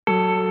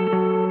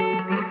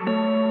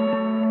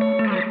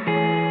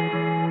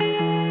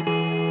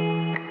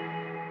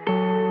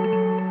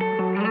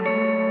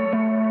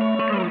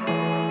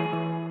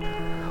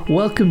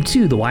Welcome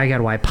to the Why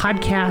God Why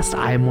podcast.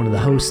 I am one of the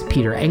hosts,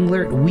 Peter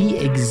Englert. We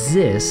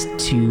exist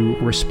to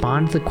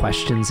respond to the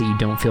questions that you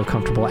don't feel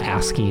comfortable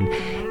asking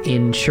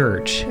in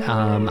church.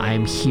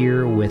 I'm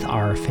here with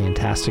our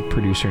fantastic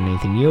producer,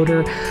 Nathan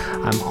Yoder.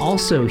 I'm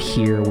also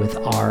here with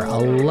our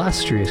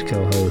illustrious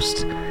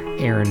co-host,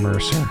 Aaron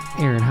Mercer.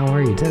 Aaron, how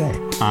are you today?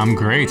 I'm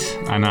great,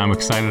 and I'm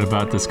excited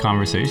about this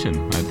conversation.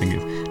 I think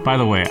by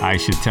the way, I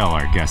should tell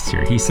our guest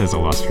here, he says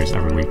illustrious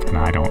every week, and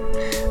I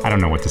don't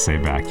know what to say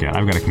back yet.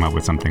 I've got to come up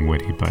with something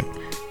witty, but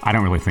I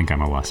don't really think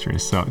I'm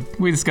illustrious. So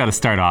we just got to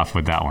start off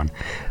with that one.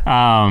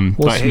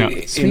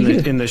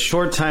 In the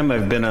short time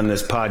I've been on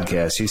this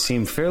podcast, you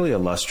seem fairly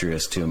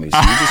illustrious to me. So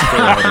you just go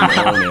ahead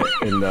and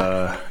own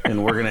it,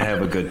 and we're going to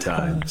have a good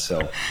time.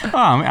 So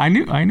I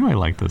knew I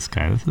liked this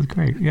guy. This is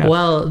great. Yeah.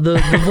 Well, the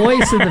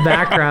voice in the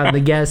background, the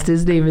guest,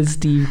 his name is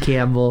Steve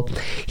Campbell.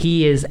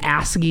 He is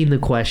asking the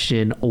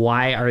question,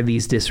 why are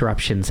these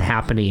disruptions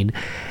happening?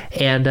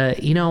 And,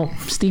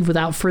 Steve,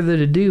 without further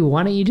ado,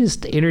 why don't you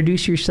just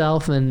introduce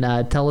yourself and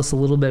tell us a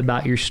little bit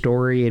about your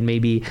story and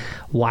maybe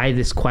why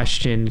this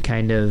question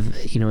kind of,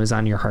 is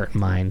on your heart and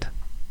mind.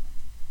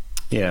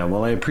 Yeah,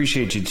 well, I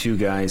appreciate you two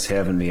guys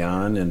having me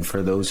on. And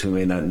for those who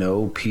may not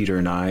know, Peter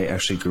and I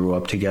actually grew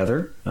up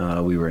together.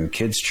 We were in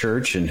kids'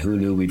 church, and who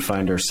knew we'd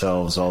find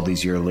ourselves all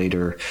these years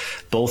later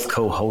both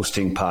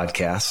co-hosting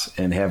podcasts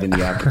and having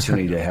the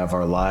opportunity to have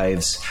our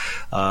lives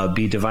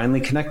be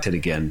divinely connected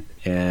again.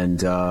 And,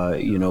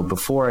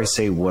 before I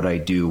say what I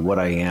do, what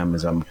I am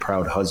is I'm a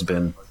proud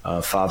husband,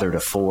 father to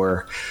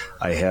four.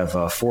 I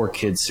have 4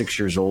 kids, 6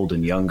 years old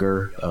and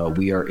younger.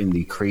 We are in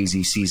the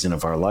crazy season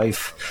of our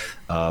life.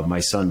 My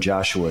son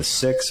Joshua is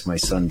 6. My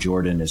son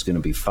Jordan is going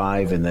to be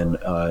 5. And then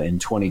in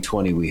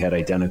 2020, we had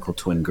identical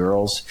twin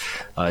girls.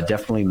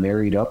 Definitely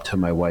married up to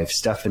my wife,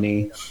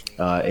 Stephanie.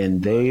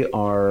 And they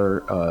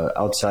are,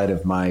 outside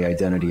of my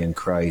identity in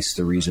Christ,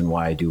 the reason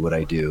why I do what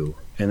I do.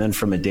 And then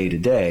from a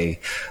day-to-day,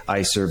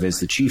 I serve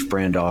as the chief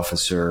brand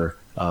officer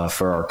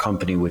for our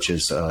company, which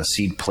is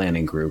Seed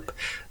Planning Group.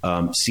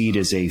 Seed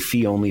is a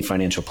fee-only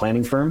financial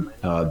planning firm.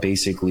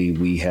 Basically,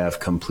 we have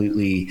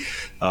completely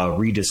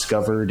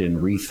rediscovered and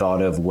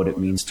rethought of what it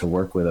means to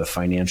work with a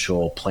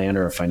financial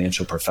planner, a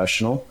financial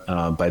professional,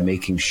 by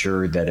making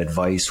sure that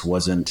advice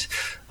wasn't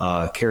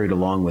carried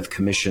along with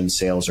commission,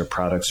 sales, or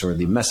products, or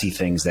the messy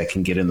things that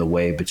can get in the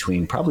way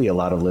between probably a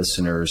lot of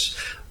listeners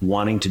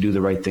wanting to do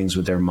the right things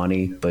with their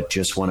money, but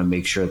just want to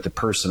make sure that the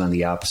person on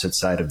the opposite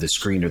side of the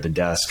screen or the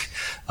desk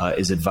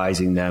is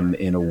advising them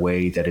in a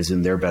way that is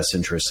in their best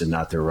interest and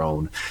not their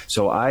own.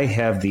 So I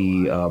have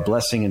the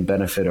blessing and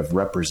benefit of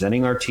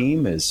representing our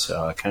team as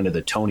kind of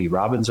the Tony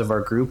Robbins of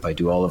our group. I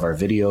do all of our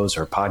videos,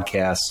 our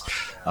podcasts.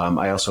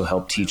 I also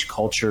help teach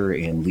culture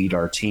and lead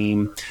our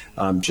team.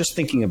 Just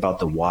thinking about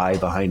the why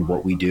behind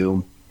what we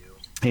do.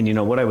 And,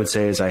 what I would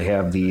say is I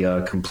have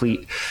the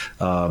complete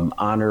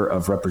honor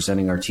of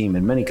representing our team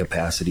in many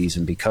capacities.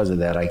 And because of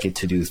that, I get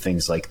to do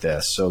things like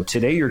this. So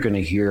today you're going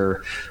to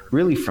hear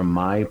really from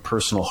my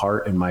personal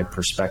heart and my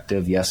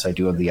perspective. Yes, I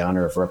do have the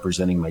honor of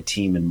representing my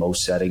team in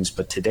most settings.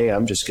 But today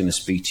I'm just going to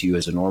speak to you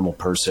as a normal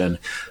person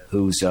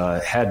who's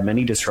had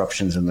many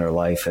disruptions in their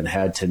life and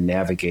had to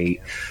navigate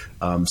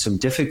some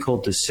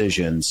difficult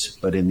decisions,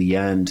 but in the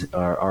end,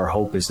 our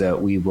hope is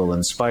that we will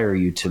inspire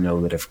you to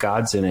know that if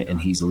God's in it and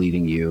He's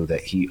leading you,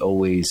 that He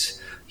always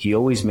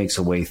makes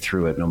a way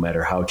through it, no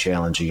matter how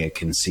challenging it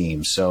can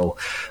seem. So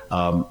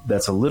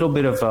that's a little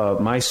bit of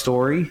my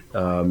story,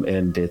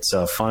 and it's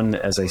fun,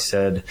 as I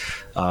said,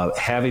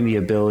 having the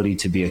ability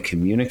to be a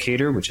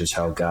communicator, which is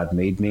how God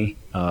made me,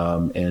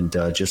 and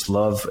just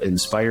love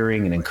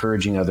inspiring and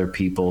encouraging other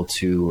people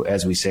to,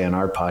 as we say on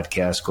our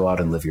podcast, go out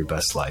and live your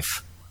best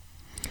life.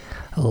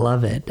 I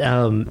love it.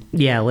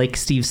 Like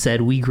Steve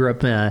said, we grew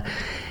up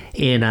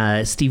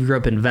Steve grew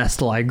up in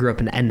Vestal. I grew up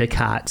in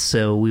Endicott,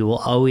 so we will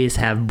always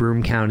have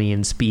Broome County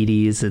and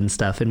Speedies and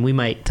stuff, and we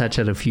might touch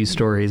on a few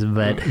stories.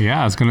 But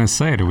yeah, I was gonna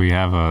say, do we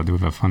have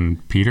a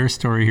fun Peter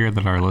story here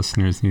that our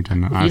listeners need to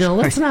know?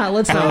 Let's not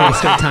waste our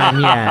time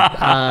yet.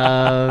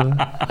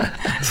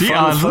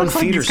 Fun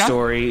feeder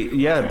story,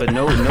 yeah, but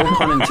no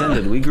pun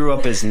intended. We grew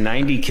up as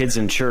 90 kids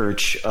in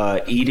church,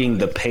 eating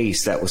the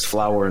paste that was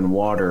flour and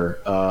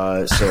water.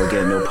 So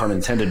again, no pun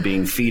intended,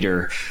 being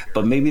feeder.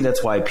 But maybe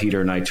that's why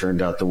Peter and I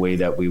turned out the way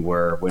that we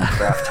were when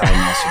craft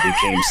time also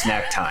became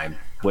snack time,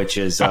 which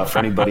is for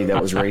anybody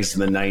that was raised in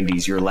the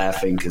 90s, you're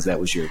laughing because that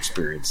was your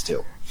experience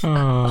too.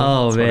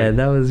 Oh man,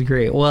 that was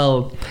great.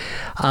 Well,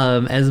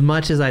 as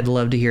much as I'd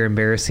love to hear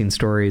embarrassing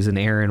stories, and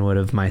Aaron would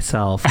of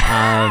myself.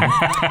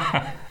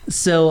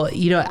 So,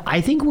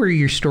 I think where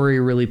your story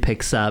really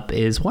picks up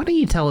is, why don't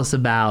you tell us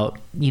about,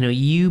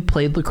 you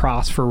played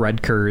lacrosse for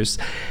Rutgers,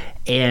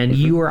 and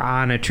you were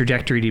on a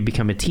trajectory to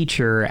become a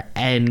teacher,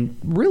 and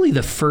really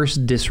the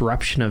first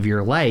disruption of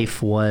your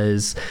life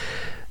was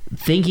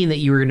thinking that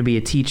you were going to be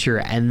a teacher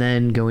and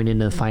then going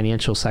into the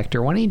financial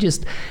sector. Why don't you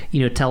just,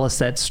 tell us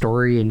that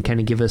story and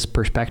kind of give us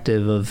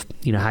perspective of,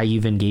 how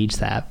you've engaged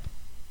that?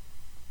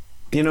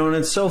 And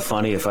it's so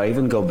funny. If I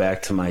even go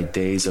back to my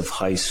days of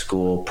high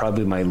school,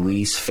 probably my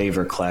least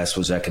favorite class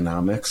was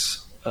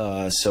economics.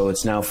 So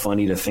it's now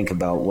funny to think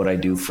about what I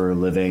do for a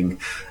living,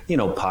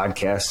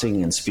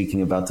 podcasting and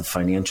speaking about the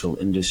financial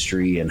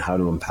industry and how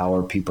to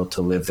empower people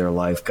to live their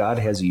life. God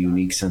has a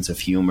unique sense of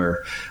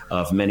humor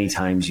of many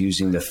times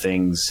using the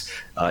things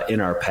in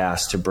our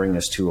past to bring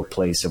us to a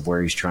place of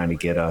where he's trying to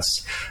get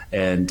us.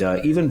 And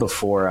even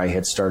before I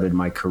had started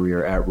my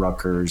career at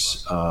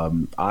Rutgers,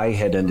 I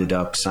had ended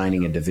up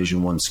signing a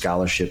Division I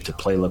scholarship to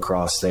play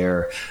lacrosse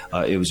there.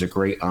 It was a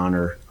great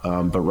honor.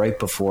 But right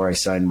before I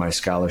signed my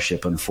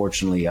scholarship,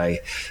 unfortunately, I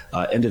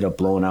ended up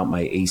blowing out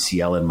my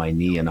ACL in my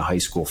knee in a high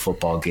school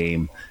football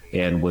game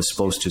and was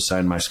supposed to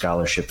sign my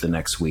scholarship the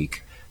next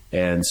week.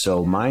 And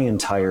so my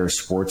entire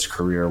sports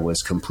career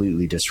was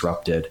completely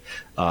disrupted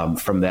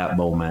from that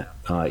moment.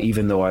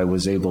 Even though I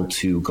was able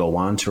to go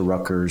on to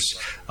Rutgers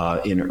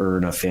and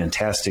earn a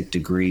fantastic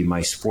degree,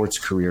 my sports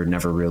career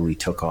never really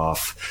took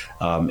off.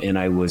 And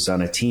I was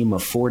on a team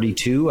of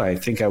 42. I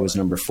think I was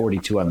number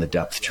 42 on the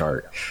depth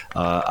chart.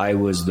 I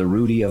was the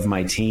Rudy of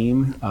my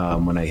team.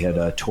 When I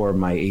had tore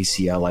my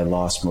ACL, I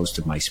lost most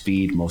of my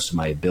speed, most of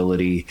my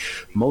ability.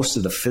 Most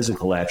of the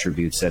physical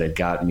attributes that had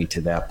gotten me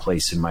to that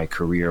place in my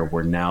career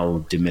were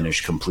now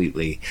diminished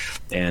completely.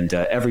 And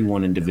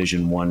everyone in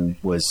Division I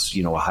was,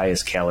 a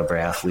highest caliber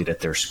athlete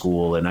at their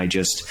school. And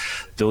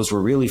those were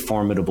really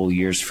formidable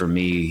years for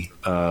me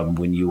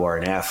when you are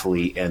an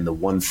athlete and the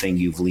one thing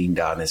you've leaned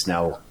on is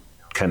now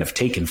kind of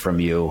taken from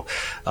you.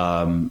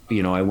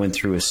 I went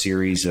through a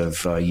series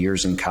of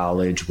years in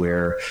college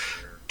where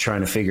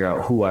trying to figure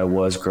out who I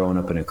was growing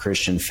up in a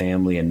Christian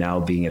family and now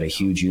being at a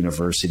huge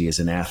university as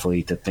an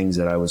athlete, the things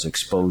that I was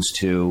exposed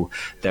to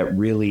that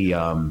really,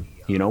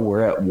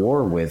 we're at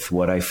war with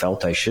what I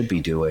felt I should be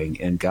doing.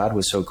 And God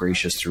was so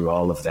gracious through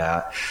all of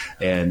that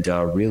and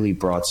really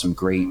brought some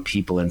great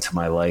people into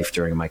my life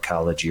during my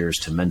college years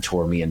to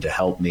mentor me and to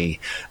help me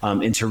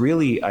and to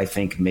really, I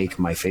think, make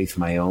my faith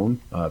my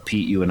own.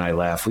 Pete, you and I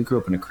laugh. We grew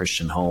up in a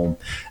Christian home,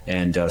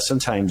 and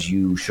sometimes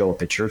you show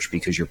up at church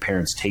because your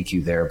parents take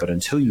you there. But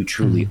until you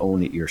truly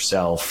own it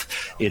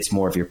yourself, it's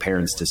more of your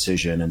parents'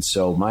 decision. And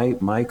so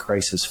my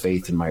crisis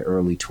faith in my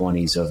early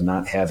 20s of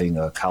not having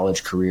a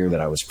college career that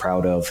I was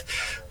proud of,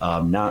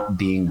 not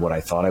being what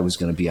I thought I was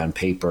going to be on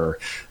paper,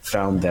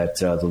 found that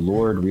the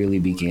Lord really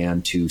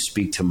began to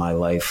speak to my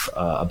life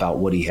about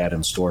what he had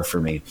in store for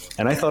me.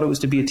 And I thought it was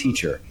to be a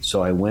teacher.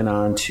 So I went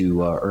on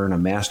to earn a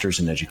master's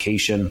in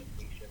education.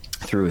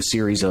 Through a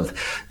series of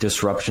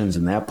disruptions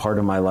in that part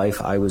of my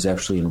life, I was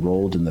actually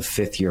enrolled in the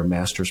fifth-year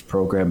master's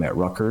program at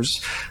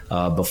Rutgers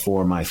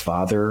before my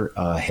father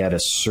had a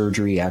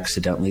surgery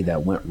accidentally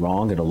that went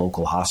wrong at a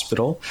local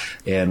hospital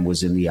and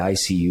was in the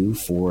ICU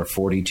for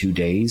 42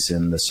 days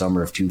in the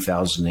summer of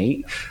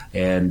 2008.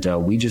 And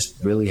we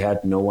just really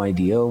had no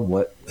idea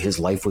what his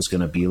life was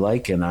going to be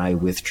like. And I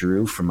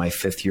withdrew from my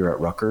fifth year at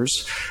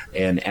Rutgers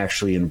and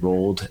actually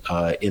enrolled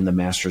in the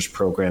master's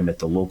program at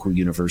the local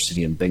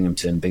university in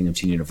Binghamton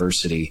University,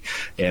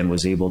 and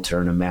was able to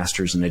earn a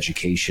master's in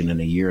education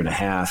in a year and a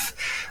half.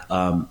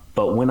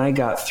 But when I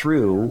got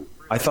through,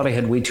 I thought I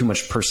had way too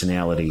much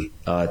personality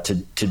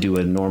to do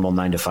a normal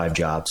 9-to-5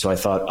 job. So I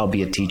thought I'll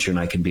be a teacher and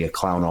I can be a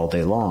clown all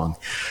day long.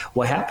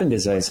 What happened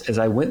is as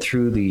I went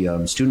through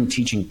the student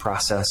teaching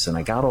process and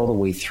I got all the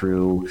way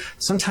through,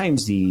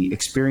 sometimes the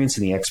experience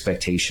and the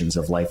expectations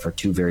of life are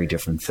two very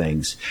different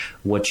things.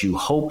 What you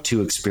hope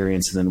to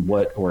experience and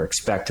then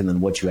expect and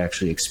then what you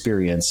actually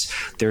experience,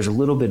 there's a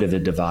little bit of a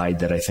divide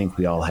that I think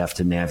we all have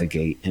to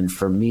navigate. And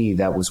for me,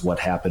 that was what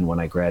happened when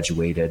I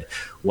graduated.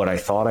 What I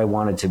thought I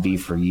wanted to be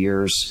for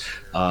years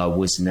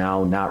was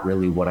now not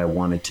really what I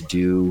wanted to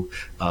do.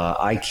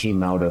 I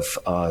came out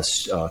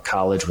of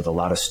college with a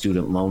lot of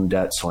student loan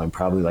debt, so I'm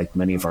probably like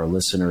many of our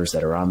listeners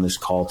that are on this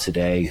call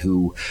today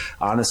who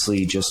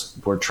honestly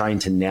just were trying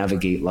to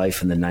navigate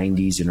life in the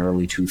 90s and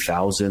early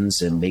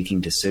 2000s and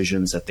making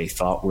decisions that they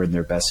thought were in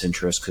their best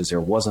interest because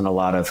there wasn't a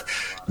lot of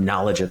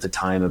knowledge at the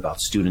time about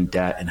student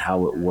debt and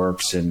how it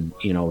works and,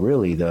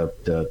 really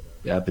the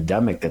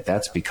epidemic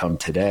that's become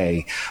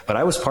today. But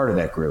I was part of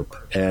that group.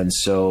 And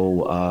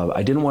so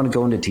I didn't want to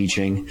go into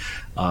teaching.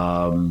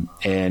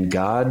 And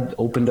God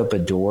opened up a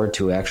door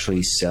to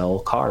actually sell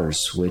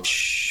cars,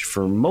 which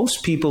for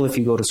most people, if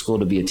you go to school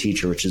to be a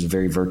teacher, which is a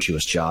very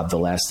virtuous job, the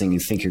last thing you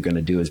think you're going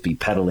to do is be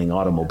peddling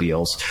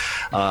automobiles.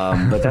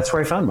 But that's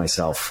where I found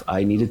myself.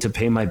 I needed to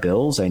pay my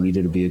bills. I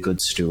needed to be a good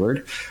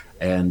steward.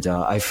 And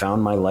I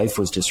found my life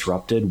was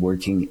disrupted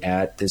working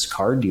at this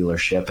car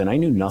dealership, and I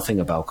knew nothing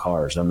about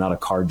cars. I'm not a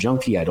car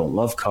junkie. I don't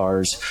love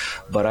cars,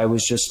 but I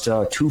was just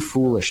too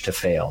foolish to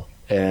fail.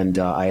 And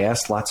I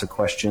asked lots of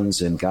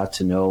questions and got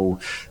to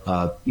know,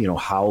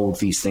 how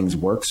these things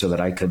work so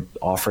that I could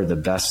offer the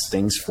best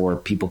things for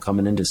people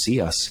coming in to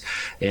see us.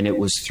 And it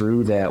was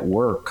through that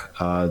work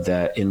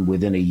that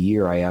within a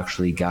year, I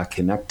actually got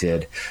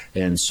connected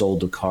and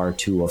sold a car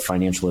to a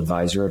financial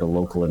advisor at a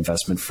local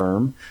investment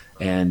firm.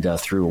 And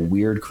through a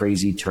weird,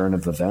 crazy turn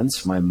of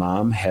events, my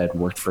mom had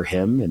worked for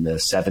him in the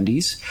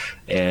 70s,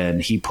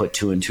 and he put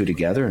two and two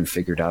together and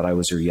figured out I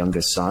was her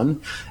youngest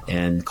son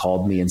and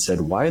called me and said,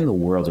 "Why in the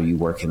world are you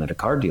working at a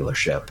car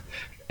dealership?"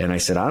 And I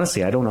said,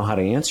 "Honestly, I don't know how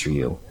to answer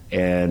you."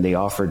 and they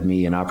offered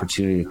me an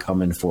opportunity to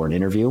come in for an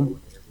interview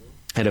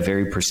at a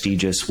very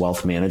prestigious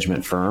wealth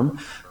management firm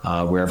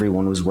where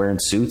everyone was wearing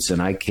suits.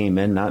 And I came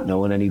in not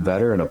knowing any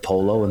better in a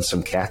polo and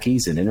some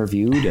khakis and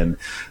interviewed, and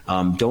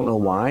don't know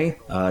why,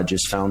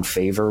 just found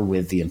favor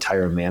with the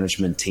entire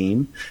management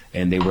team.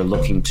 And they were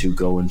looking to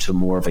go into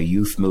more of a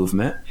youth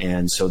movement.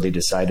 And so they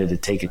decided to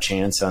take a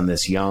chance on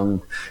this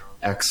young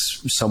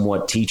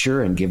somewhat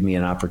teacher and give me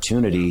an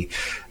opportunity.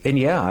 And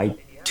yeah,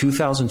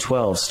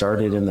 2012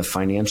 started in the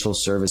financial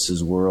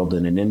services world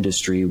in an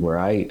industry where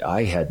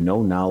I had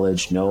no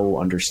knowledge, no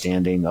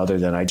understanding other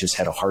than I just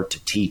had a heart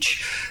to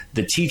teach.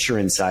 The teacher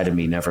inside of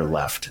me never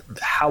left.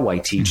 How I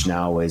teach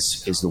now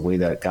is the way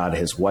that God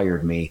has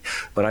wired me.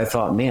 But I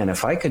thought, man,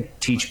 if I could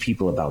teach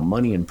people about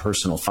money and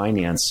personal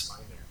finance,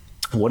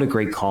 what a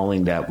great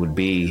calling that would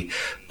be.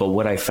 But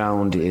what I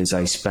found is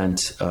I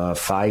spent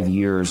 5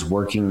 years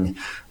working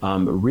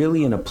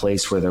really in a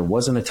place where there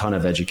wasn't a ton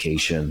of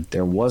education.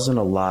 There wasn't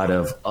a lot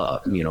of,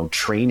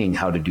 training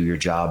how to do your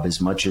job as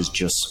much as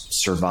just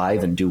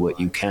survive and do what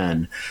you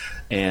can.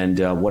 And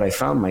what I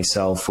found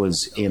myself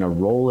was in a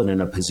role and in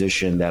a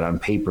position that on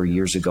paper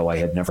years ago I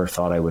had never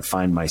thought I would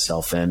find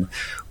myself in,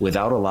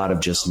 without a lot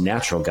of just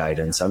natural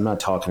guidance. I'm not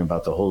talking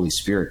about the Holy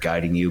Spirit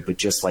guiding you, but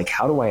just like,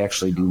 how do I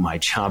actually do my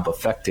job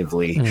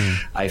effectively?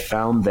 I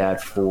found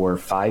that for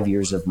 5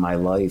 years of my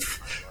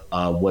life,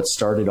 what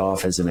started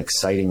off as an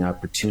exciting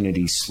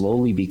opportunity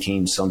slowly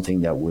became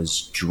something that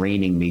was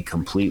draining me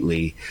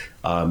completely.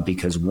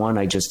 Because one,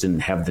 I just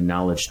didn't have the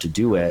knowledge to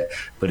do it.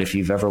 But if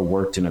you've ever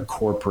worked in a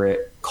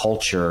corporate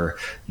culture,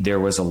 there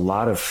was a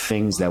lot of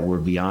things that were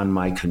beyond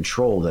my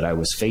control that I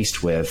was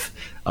faced with,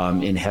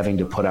 in having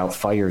to put out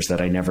fires that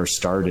I never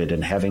started,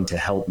 and having to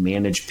help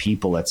manage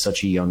people at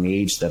such a young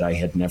age that I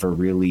had never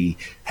really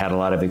had a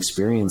lot of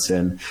experience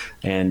in.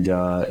 And,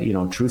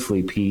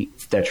 truthfully, Pete,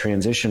 that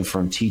transition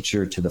from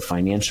teacher to the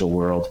financial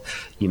world,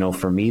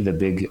 for me, the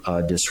big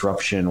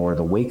disruption or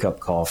the wake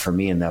up call for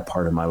me in that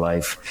part of my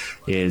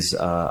life is,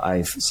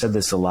 I've said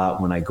this a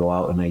lot when I go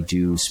out and I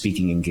do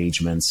speaking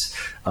engagements.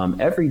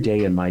 Every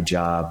day in my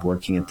job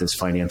working at this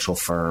financial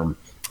firm,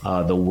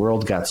 the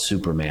world got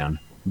Superman.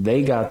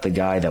 They got the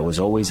guy that was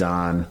always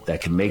on,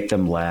 that can make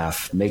them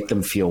laugh, make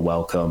them feel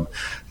welcome.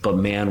 But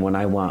man, when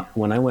I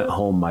went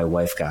home, my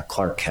wife got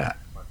Clark Kent.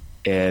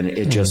 And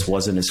it just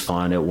wasn't as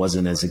fun. It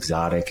wasn't as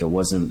exotic. I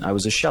was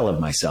a shell of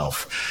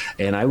myself.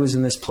 And I was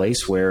in this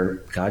place where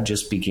God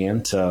just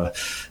began to,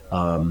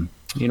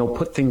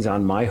 put things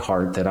on my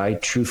heart that I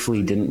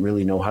truthfully didn't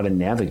really know how to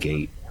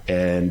navigate.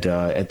 And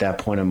at that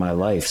point in my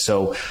life.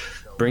 So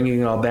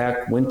bringing it all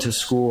back, went to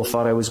school,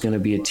 thought I was going to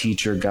be a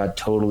teacher. God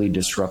totally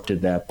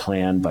disrupted that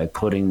plan by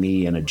putting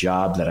me in a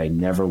job that I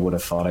never would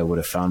have thought I would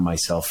have found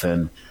myself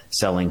in,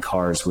 selling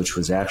cars, which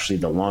was actually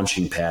the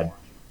launching pad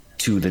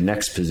to the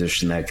next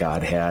position that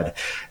God had.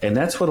 And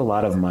that's what a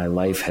lot of my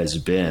life has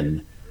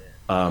been.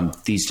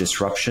 These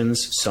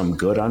disruptions, some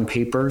good on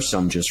paper,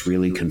 some just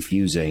really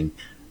confusing.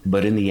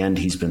 But in the end,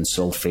 he's been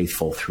so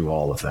faithful through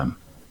all of them.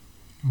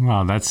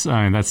 Wow, that's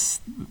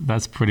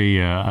pretty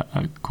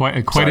quite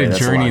a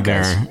journey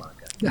there.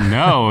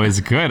 No, it's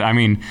good. I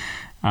mean,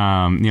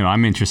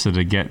 I'm interested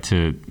to get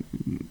to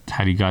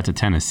how you got to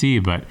Tennessee,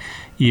 but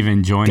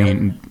even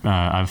joining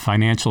a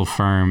financial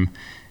firm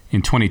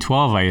in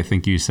 2012, I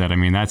think you said. I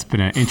mean, that's been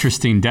an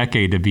interesting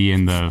decade to be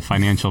in the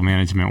financial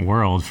management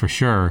world for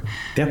sure.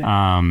 Yep.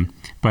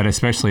 But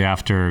especially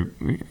after,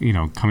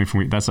 coming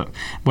from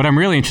what I'm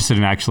really interested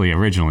in actually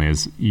originally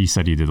is you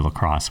said you did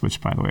lacrosse,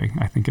 which by the way,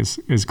 I think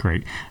is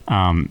great.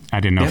 I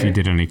didn't know if you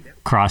did any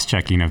cross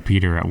checking of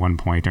Peter at one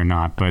point or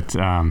not, but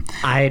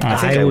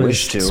I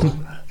wish to.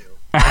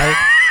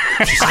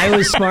 I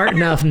was smart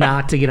enough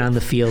not to get on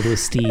the field with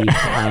Steve.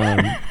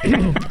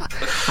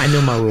 I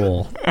know my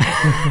role.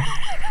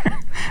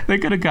 They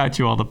could have got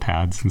you all the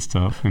pads and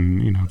stuff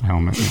and, the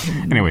helmet.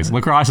 Anyways,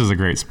 lacrosse is a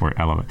great sport.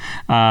 I love it.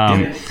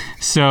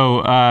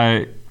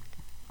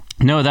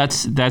 No,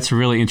 that's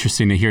really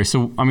interesting to hear.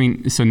 So, I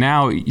mean,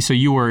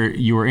 you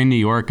were in New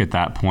York at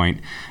that point.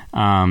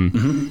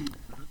 And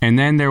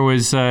then there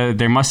must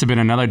have been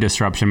another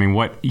disruption. I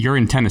mean, you're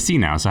in Tennessee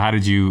now. So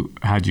how'd you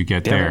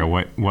get there?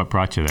 What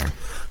brought you there?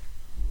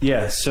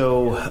 Yeah,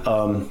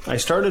 so I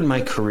started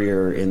my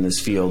career in this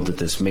field at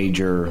this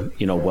major,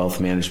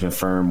 wealth management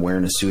firm,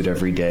 wearing a suit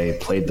every day,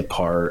 played the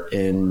part.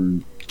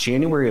 In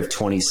January of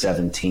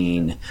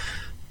 2017,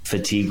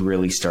 fatigue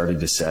really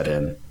started to set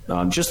in.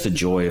 Just the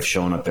joy of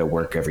showing up at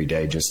work every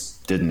day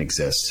just didn't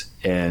exist.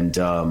 And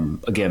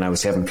again, I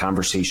was having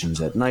conversations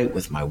at night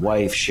with my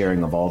wife,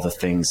 sharing of all the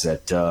things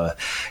that,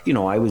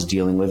 I was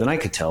dealing with. And I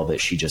could tell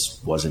that she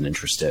just wasn't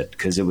interested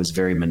because it was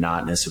very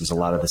monotonous. It was a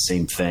lot of the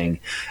same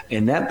thing.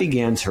 And that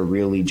began to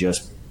really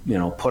just,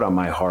 put on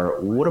my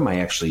heart, what am I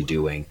actually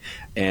doing?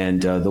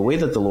 And the way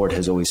that the Lord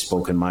has always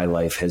spoken my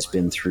life has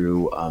been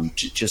through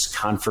just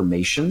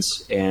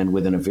confirmations. And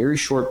within a very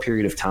short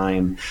period of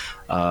time,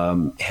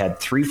 had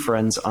 3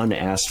 friends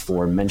unasked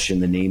for mention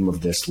the name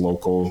of this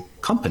local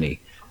company.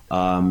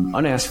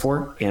 Unasked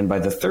for. And by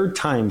the 3rd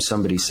time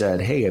somebody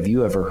said, hey, have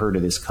you ever heard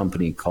of this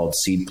company called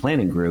Seed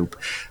Planning Group?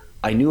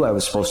 I knew I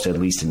was supposed to at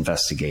least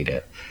investigate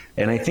it.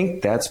 And I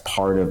think that's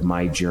part of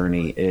my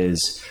journey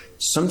is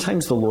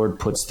sometimes the Lord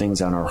puts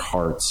things on our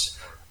hearts.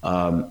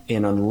 And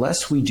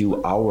unless we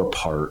do our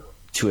part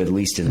to at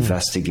least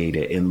investigate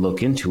it and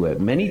look into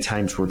it, many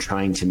times we're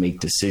trying to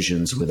make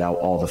decisions without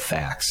all the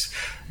facts,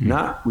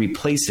 not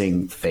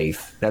replacing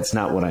faith. That's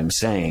not what I'm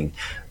saying.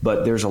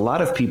 But there's a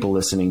lot of people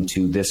listening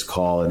to this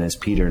call. And as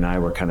Peter and I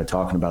were kind of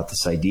talking about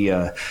this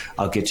idea,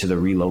 I'll get to the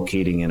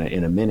relocating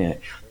in a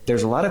minute.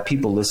 There's a lot of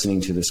people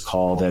listening to this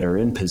call that are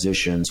in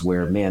positions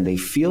where, man, they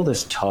feel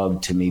this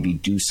tug to maybe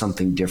do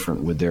something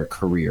different with their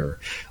career,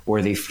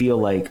 or they feel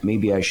like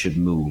maybe I should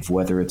move,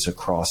 whether it's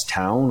across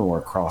town or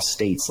across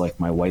states like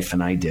my wife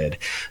and I did.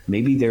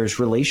 Maybe there's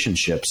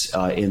relationships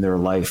in their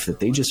life that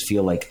they just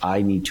feel like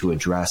I need to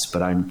address,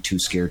 but I'm too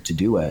scared to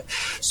do it.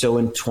 So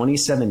in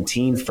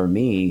 2017, for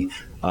me,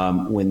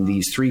 when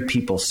these three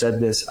people said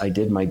this, I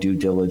did my due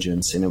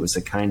diligence, and it was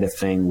the kind of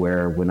thing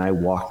where when I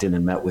walked in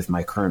and met with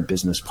my current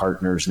business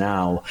partners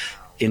now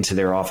into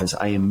their office,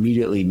 I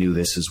immediately knew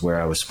this is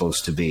where I was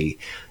supposed to be.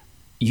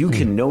 You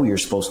can know you're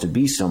supposed to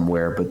be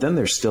somewhere, but then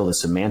there's still the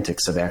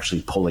semantics of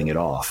actually pulling it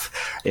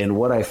off. And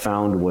what I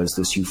found was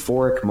this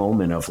euphoric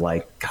moment of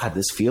like, God,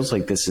 this feels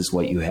like this is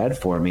what you had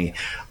for me.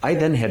 I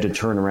then had to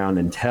turn around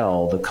and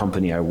tell the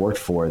company I worked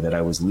for that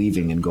I was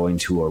leaving and going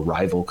to a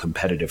rival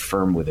competitive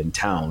firm within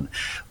town,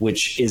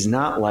 which is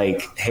not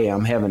like, hey,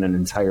 I'm having an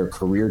entire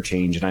career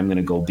change and I'm going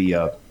to go be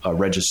a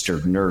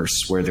registered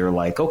nurse, where they're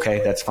like,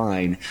 okay, that's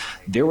fine.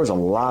 There was a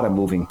lot of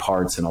moving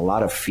parts and a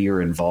lot of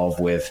fear involved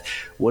with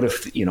what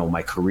if,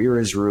 my career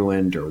is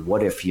ruined, or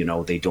what if,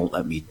 they don't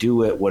let me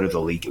do it?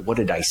 What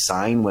did I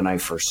sign when I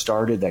first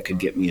started that could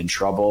get me in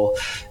trouble?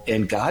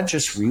 And God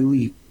just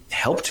really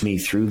helped me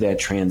through that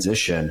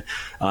transition.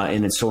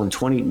 And so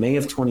in May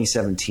of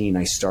 2017,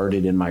 I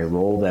started in my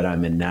role that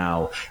I'm in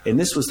now. And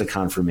this was the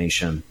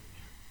confirmation.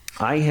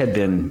 I had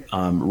been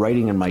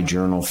writing in my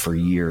journal for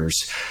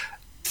years.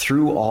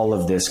 Through all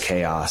of this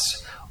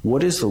chaos,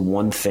 what is the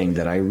one thing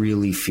that I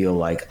really feel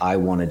like I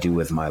want to do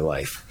with my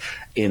life?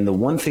 And the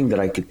one thing that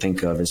I could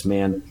think of is,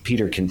 man,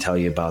 Peter can tell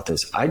you about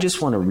this. I just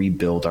want to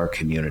rebuild our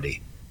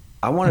community.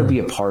 I want to be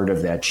a part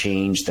of that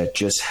change that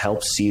just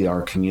helps see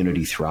our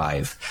community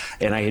thrive.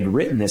 And I had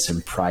written this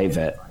in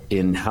private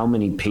in how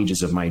many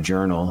pages of my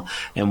journal.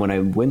 And when I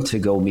went to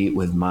go meet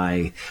with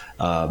my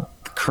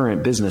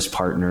current business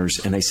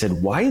partners, and I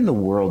said, why in the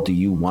world do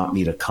you want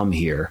me to come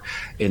here?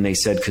 And they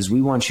said, because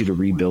we want you to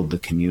rebuild the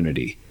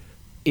community.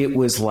 It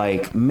was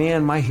like,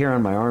 man, my hair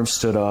on my arm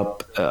stood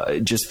up.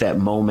 Just that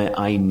moment,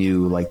 I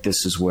knew like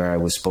this is where I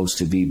was supposed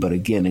to be. But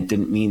again, it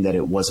didn't mean that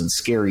it wasn't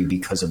scary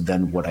because of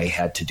then what I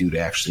had to do to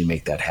actually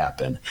make that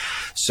happen.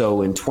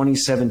 So in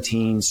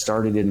 2017,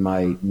 started in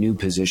my new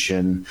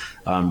position,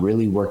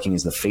 really working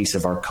as the face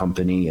of our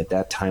company. At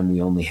that time,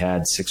 we only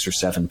had 6 or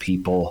 7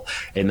 people.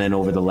 And then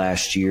over the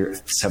last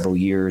several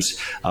years,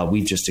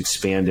 we've just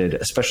expanded,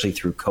 especially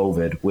through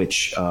COVID,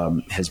 which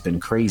has been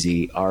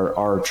crazy.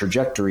 Our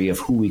trajectory of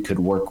who we could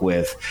work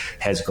with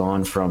has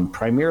gone from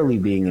primarily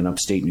being in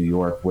upstate New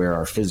York, where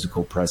our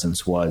physical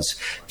presence was,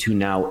 to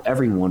now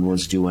everyone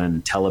was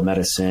doing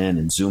telemedicine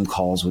and Zoom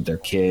calls with their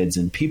kids,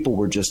 and people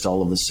were just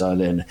all of a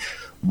sudden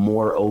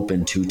more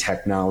open to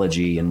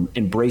technology and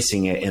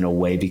embracing it in a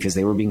way because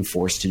they were being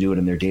forced to do it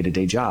in their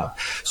day-to-day job.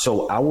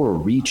 So our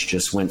reach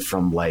just went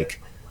from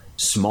like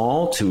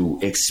small to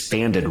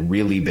expanded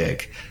really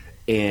big.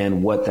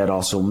 And what that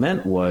also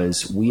meant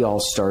was we all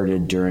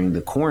started during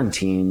the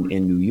quarantine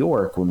in New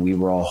York when we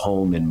were all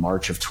home in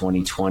March of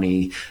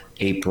 2020,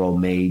 April,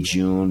 May,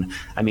 June.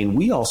 I mean,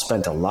 we all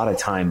spent a lot of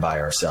time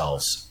by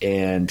ourselves.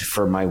 And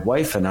for my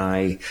wife and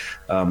I,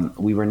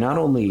 we were not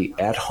only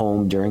at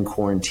home during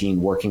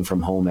quarantine, working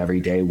from home every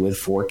day with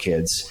 4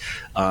 kids,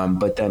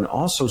 but then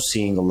also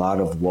seeing a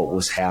lot of what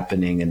was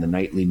happening in the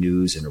nightly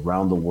news and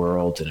around the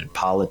world and in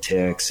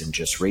politics and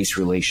just race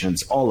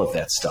relations, all of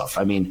that stuff.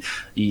 I mean,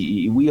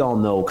 we all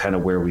know kind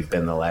of where we've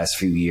been the last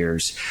few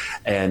years.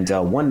 And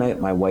one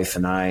night, my wife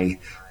and I,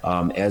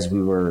 as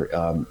we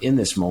were in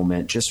this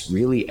moment, just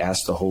really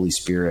asked the Holy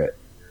Spirit,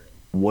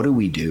 what do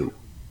we do?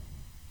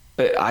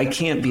 I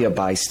can't be a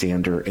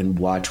bystander and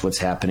watch what's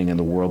happening in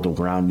the world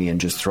around me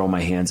and just throw my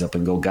hands up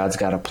and go, God's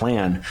got a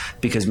plan,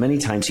 because many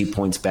times he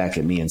points back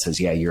at me and says,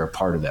 yeah, you're a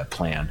part of that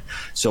plan.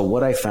 So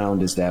what I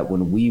found is that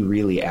when we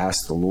really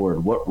asked the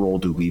Lord, what role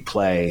do we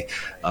play?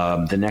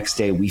 The next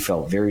day we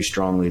felt very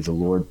strongly the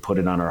Lord put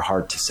it on our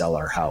heart to sell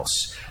our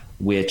house,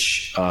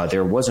 which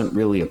there wasn't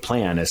really a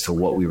plan as to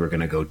what we were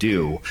going to go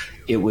do.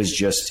 It was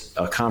just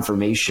a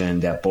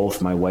confirmation that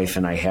both my wife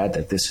and I had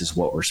that this is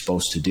what we're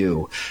supposed to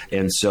do.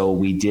 And so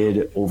we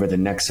did over the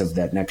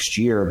next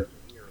year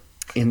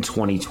in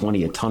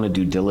 2020, a ton of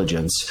due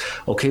diligence.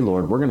 Okay,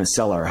 Lord, we're going to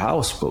sell our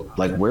house, but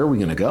like, where are we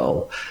going to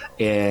go?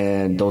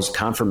 And those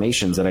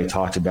confirmations that I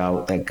talked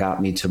about that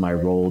got me to my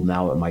role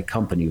now at my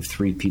company of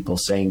 3 people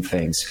saying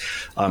things.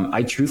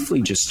 I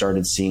truthfully just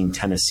started seeing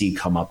Tennessee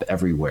come up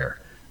everywhere.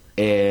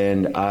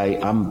 And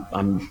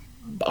I'm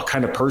a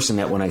kind of person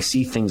that when I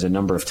see things a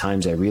number of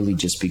times, I really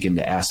just begin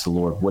to ask the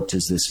Lord, what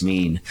does this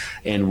mean?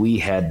 And we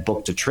had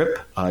booked a trip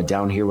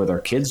down here with our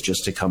kids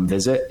just to come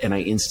visit, and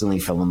I instantly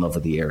fell in love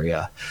with the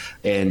area.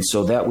 And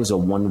so that was a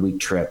 1-week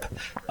trip,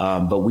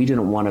 but we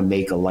didn't want to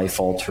make a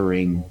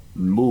life-altering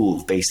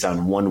move based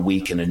on 1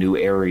 week in a new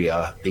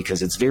area,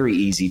 because it's very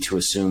easy to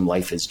assume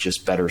life is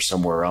just better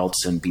somewhere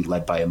else and be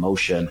led by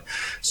emotion.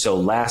 So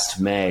last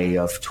May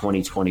of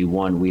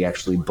 2021, we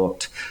actually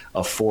booked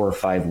a 4 or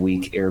 5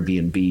 week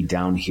Airbnb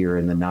down here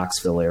in the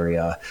Knoxville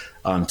area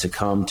to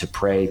come, to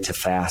pray, to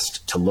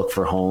fast, to look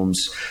for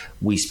homes.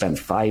 We spent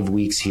 5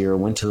 weeks here,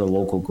 went to the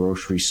local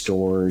grocery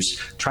stores,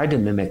 tried to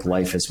mimic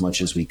life as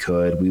much as we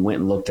could. We went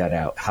and looked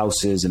at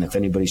houses, and if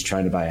anybody's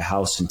trying to buy a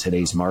house in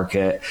today's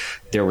market,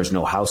 there was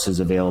no houses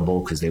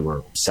available because they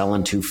were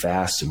selling too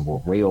fast and were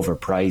way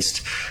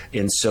overpriced.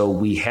 And so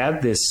we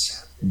had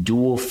this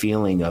dual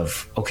feeling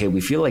of, okay, we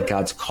feel like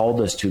God's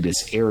called us to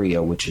this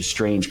area, which is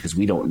strange because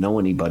we don't know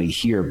anybody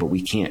here, but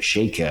we can't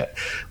shake it.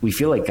 We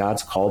feel like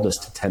God's called us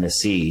to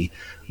Tennessee,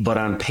 but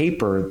on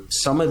paper,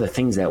 some of the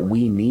things that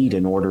we need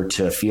in order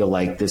to feel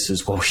like this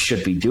is what we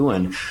should be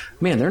doing,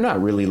 man, they're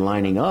not really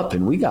lining up.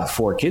 And we got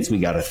 4 kids we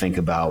got to think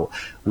about.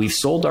 We've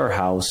sold our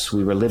house.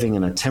 We were living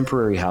in a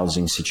temporary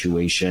housing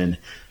situation.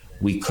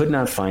 We could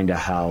not find a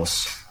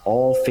house.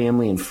 All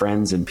family and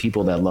friends and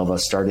people that love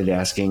us started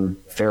asking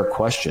fair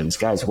questions.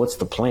 Guys, what's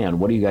the plan?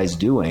 What are you guys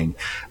doing?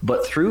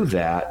 But through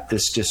that,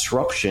 this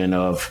disruption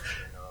of,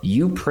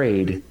 you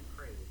prayed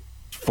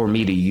for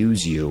me to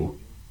use you,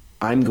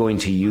 I'm going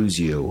to use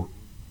you,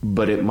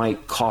 but it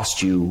might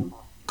cost you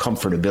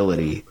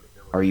comfortability.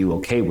 Are you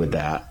okay with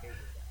that?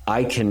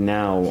 I can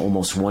now,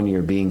 almost 1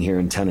 year being here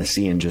in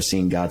Tennessee and just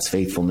seeing God's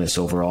faithfulness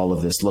over all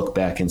of this, look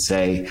back and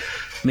say,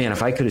 man,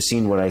 if I could have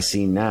seen what I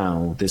see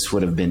now, this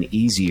would have been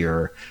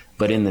easier.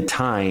 But in the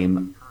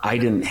time, I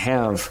didn't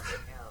have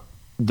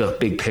the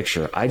big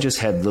picture. I just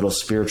had little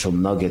spiritual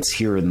nuggets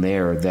here and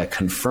there that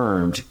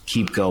confirmed,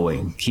 keep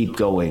going,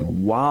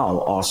 while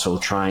also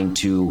trying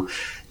to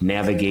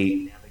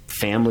navigate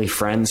family,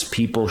 friends,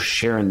 people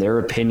sharing their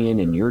opinion,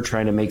 and you're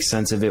trying to make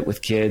sense of it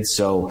with kids.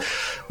 So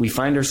we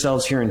find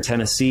ourselves here in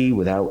Tennessee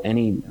without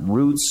any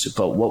roots,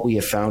 but what we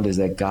have found is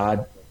that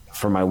God,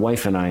 for my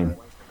wife and I,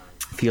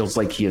 feels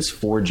like he is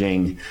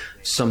forging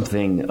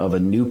something of a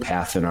new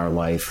path in our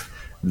life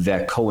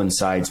that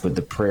coincides with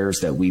the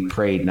prayers that we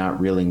prayed,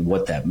 not realizing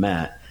what that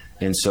meant.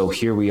 And so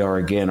here we are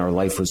again. Our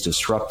life was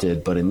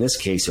disrupted, but in this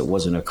case, it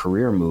wasn't a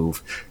career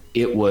move.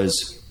 It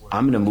was,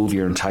 I'm going to move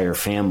your entire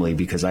family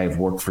because I have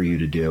work for you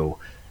to do.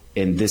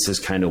 And this is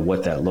kind of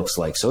what that looks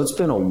like. So it's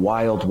been a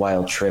wild,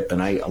 wild trip.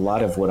 And a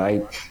lot of what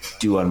I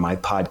do on my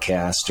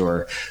podcast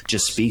or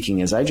just speaking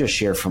is I just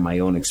share from my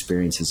own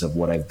experiences of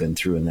what I've been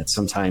through. And that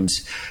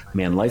sometimes,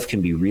 man, life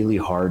can be really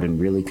hard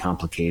and really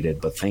complicated.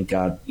 But thank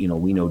God,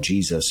 we know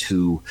Jesus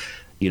who,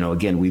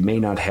 again, we may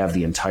not have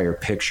the entire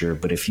picture,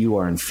 but if you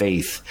are in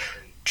faith,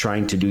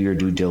 trying to do your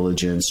due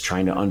diligence,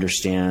 trying to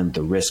understand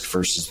the risk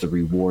versus the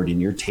reward,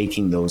 and you're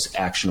taking those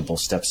actionable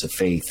steps of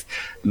faith,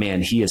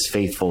 man, he is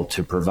faithful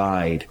to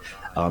provide,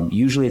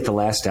 usually at the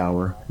last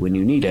hour when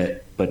you need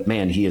it, but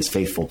man, he is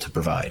faithful to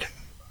provide.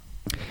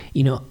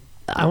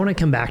 I want to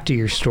come back to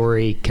your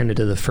story, kind of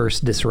to the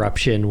first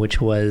disruption,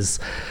 which was,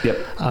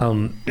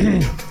 tearing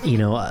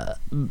your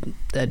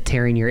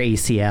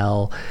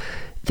ACL,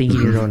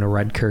 thinking you're going to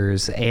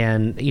Rutgers.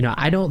 And,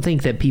 I don't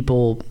think that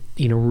people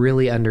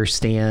really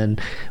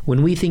understand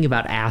when we think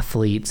about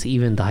athletes,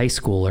 even the high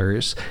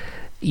schoolers,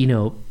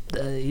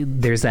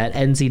 there's that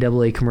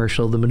NCAA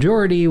commercial, the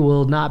majority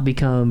will not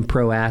become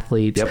pro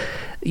athletes.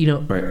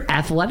 Right.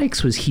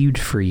 Athletics was huge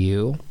for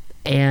you.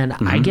 And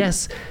I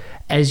guess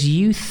as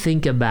you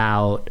think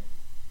about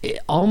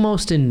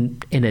almost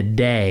in a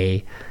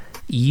day,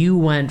 you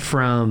went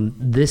from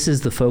this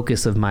is the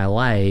focus of my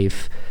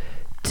life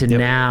to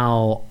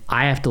now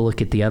I have to look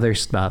at the other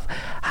stuff.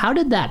 How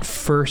did that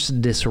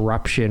first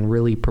disruption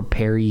really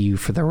prepare you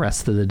for the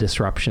rest of the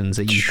disruptions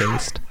that you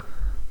faced?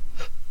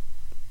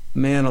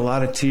 Man, a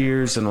lot of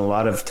tears and a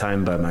lot of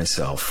time by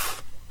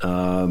myself.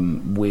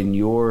 When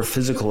your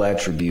physical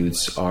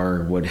attributes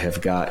are what have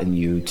gotten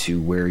you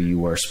to where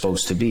you are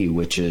supposed to be,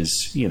 which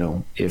is,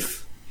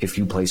 if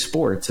you play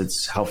sports,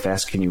 it's how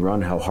fast can you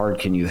run, how hard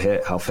can you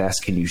hit, how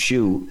fast can you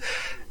shoot.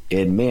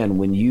 And man,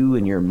 when you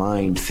in your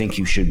mind think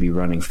you should be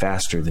running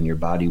faster than your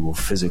body will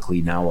physically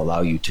now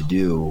allow you to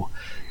do.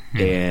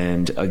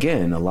 And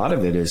again, a lot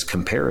of it is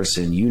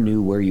comparison. You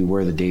knew where you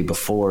were the day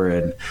before.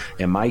 And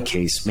in my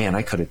case, man,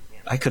 I could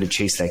have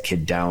chased that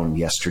kid down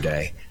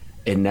yesterday.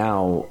 And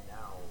now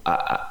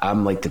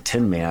I'm like the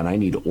Tin Man. I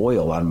need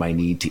oil on my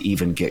knee to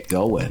even get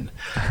going.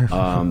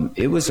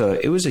 It was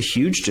a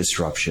huge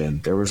disruption.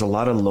 There was a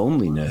lot of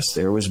loneliness.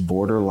 There was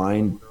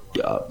borderline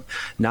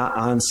not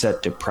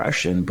onset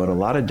depression, but a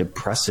lot of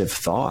depressive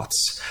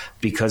thoughts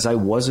because I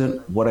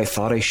wasn't what I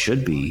thought I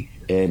should be.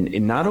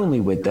 And not only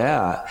with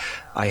that,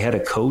 I had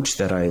a coach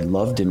that I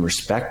loved and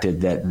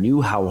respected that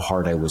knew how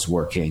hard I was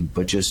working,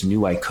 but just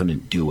knew I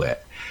couldn't do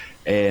it.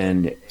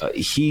 And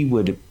he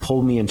would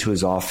pull me into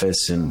his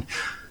office and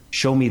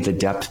show me the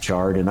depth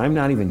chart. And I'm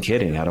not even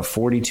kidding. Out of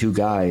 42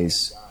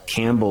 guys,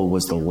 Campbell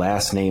was the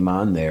last name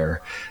on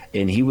there.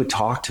 And he would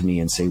talk to me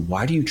and say,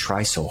 why do you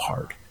try so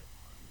hard?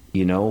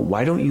 You know,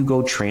 why don't you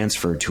go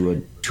transfer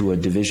to a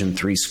Division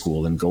III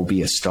school and go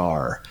be a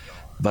star?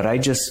 But I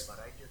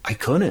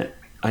couldn't.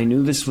 I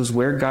knew this was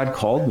where God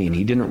called me, and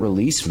he didn't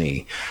release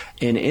me.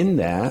 And in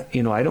that,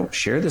 you know, I don't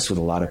share this with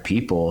a lot of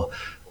people.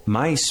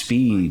 My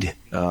speed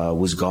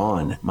was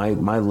gone. My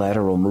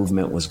lateral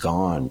movement was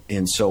gone.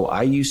 And so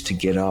I used to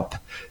get up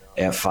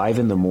at 5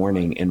 a.m.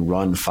 and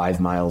run 5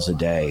 miles a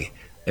day.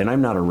 And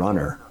I'm not a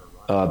runner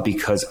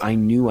because I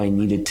knew I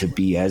needed to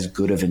be as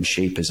good of in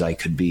shape as I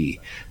could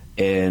be.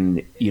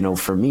 And, you know,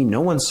 for me,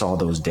 no one saw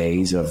those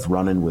days of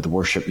running with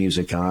worship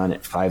music on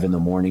at 5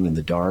 a.m. in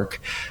the dark.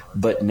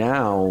 But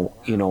now,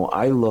 you know,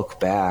 I look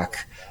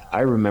back, I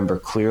remember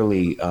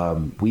clearly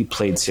we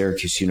played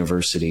Syracuse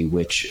University,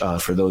 which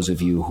for those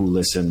of you who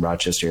listen,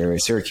 Rochester area,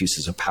 Syracuse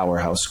is a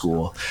powerhouse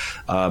school.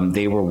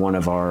 They were one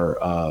of our,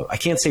 I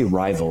can't say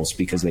rivals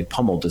because they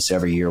pummeled us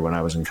every year when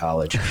I was in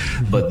college,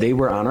 but they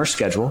were on our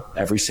schedule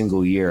every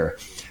single year.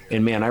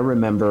 And man, I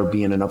remember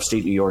being an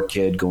upstate New York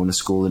kid going to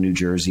school in New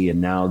Jersey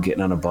and now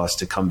getting on a bus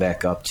to come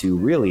back up to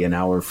really an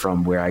hour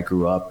from where I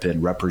grew up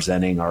and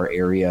representing our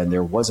area. And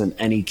there wasn't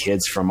any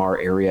kids from our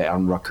area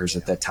on Rutgers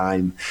at that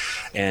time.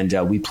 And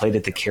we played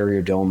at the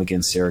Carrier Dome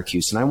against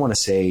Syracuse. And I want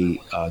to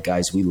say,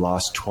 guys, we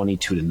lost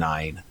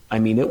 22-9. I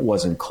mean, it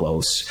wasn't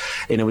close.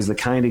 And it was the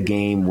kind of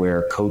game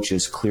where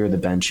coaches clear the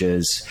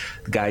benches,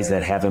 the guys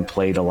that haven't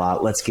played a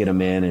lot, let's get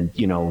them in and,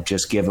 you know,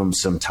 just give them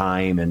some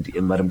time and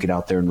let them get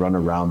out there and run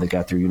around. They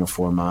got their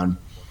uniform on.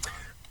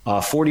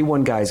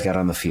 41 guys got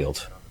on the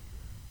field,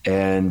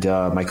 and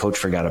my coach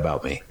forgot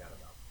about me.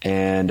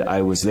 And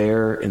I was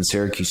there in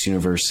Syracuse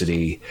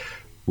University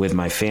with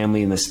my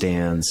family in the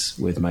stands,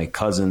 with my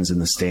cousins in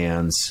the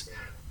stands,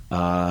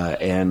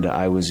 and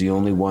I was the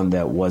only one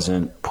that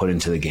wasn't put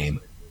into the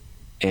game.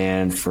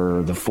 And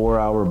for the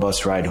 4-hour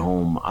bus ride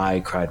home, I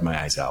cried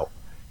my eyes out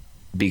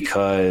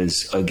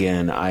because,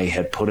 again, I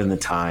had put in the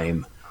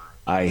time.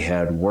 I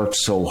had worked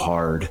so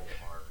hard.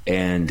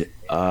 And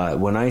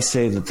when I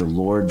say that the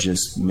Lord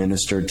just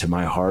ministered to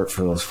my heart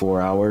for those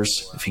 4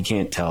 hours, if you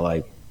can't tell,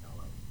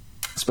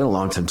 it's been a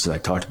long time since I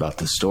talked about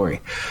this story.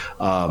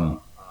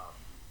 Man,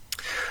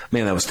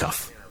 that was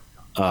tough.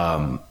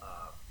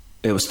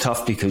 It was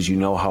tough because you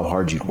know how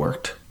hard you'd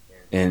worked.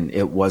 And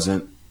it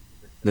wasn't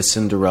the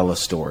Cinderella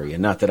story.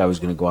 And not that I was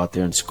going to go out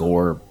there and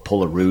score,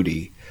 pull a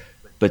Rudy,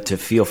 but to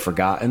feel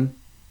forgotten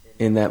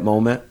in that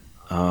moment,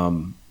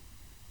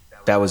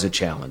 that was a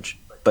challenge.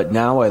 But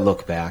now I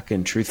look back,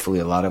 and truthfully,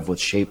 a lot of what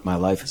shaped my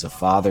life as a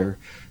father,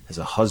 as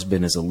a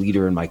husband, as a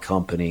leader in my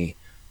company,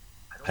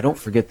 I don't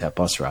forget that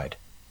bus ride.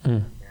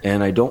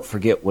 And I don't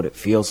forget what it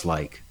feels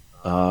like.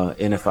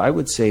 And if I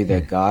would say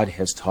that God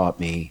has taught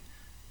me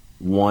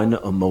one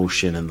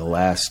emotion in the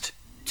last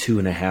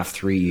 2.5,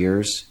 3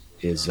 years,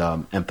 is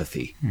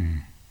empathy.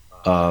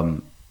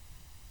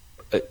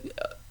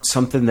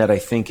 Something that I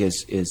think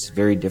is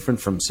very different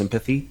from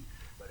sympathy,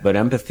 but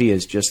empathy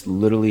is just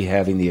literally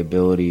having the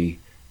ability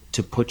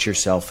to put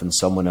yourself in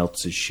someone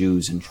else's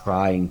shoes and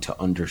trying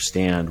to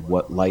understand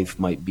what life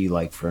might be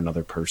like for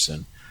another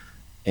person.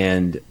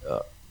 And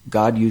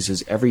God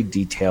uses every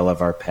detail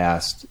of our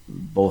past,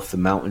 both the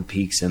mountain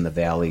peaks and the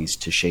valleys,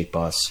 to shape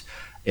us.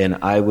 And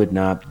I would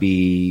not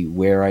be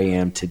where I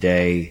am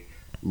today,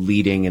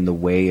 leading in the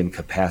way and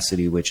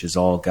capacity, which is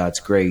all God's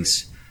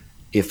grace,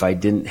 if I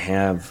didn't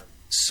have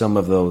some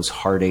of those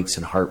heartaches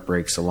and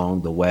heartbreaks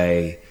along the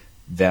way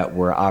that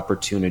were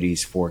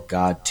opportunities for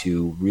God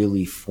to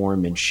really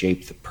form and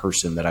shape the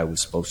person that I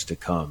was supposed to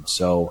come.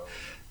 So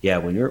yeah,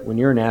 when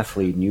you're an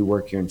athlete and you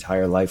work your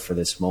entire life for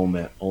this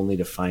moment only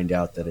to find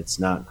out that it's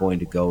not going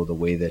to go the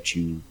way that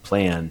you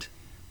planned,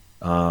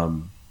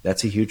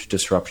 that's a huge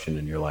disruption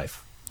in your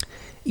life.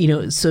 You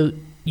know, so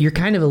you're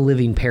kind of a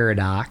living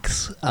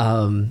paradox.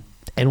 And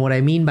what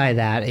I mean by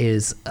that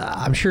is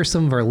I'm sure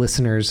some of our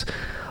listeners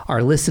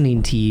are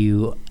listening to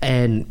you,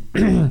 and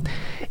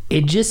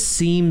it just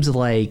seems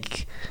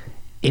like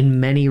in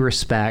many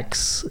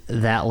respects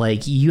that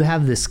like you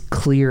have this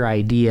clear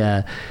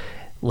idea,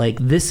 like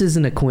this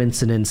isn't a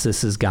coincidence,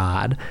 this is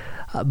God.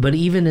 But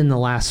even in the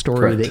last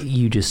story Correct. That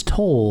you just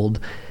told,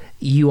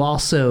 you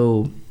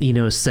also, you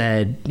know,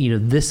 said, you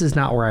know, this is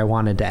not where I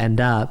wanted to end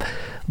up,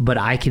 but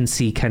I can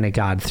see kind of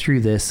God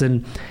through this.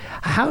 And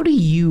how do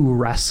you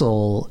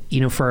wrestle,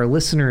 you know, for our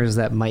listeners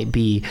that might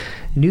be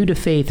new to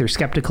faith or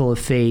skeptical of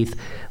faith,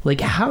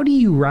 like how do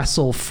you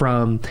wrestle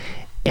from,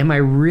 am I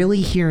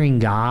really hearing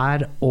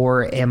God,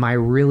 or am I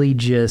really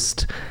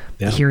just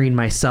hearing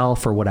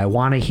myself or what I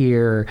want to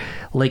hear?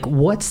 Like,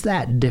 what's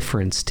that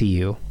difference to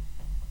you?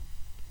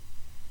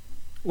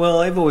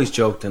 Well, I've always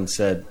joked and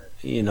said,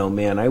 you know,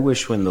 man, I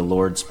wish when the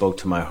Lord spoke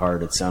to my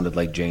heart, it sounded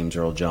like James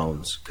Earl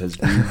Jones, because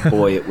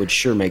boy, it would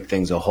sure make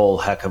things a whole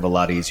heck of a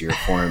lot easier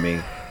for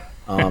me.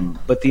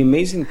 But the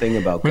amazing thing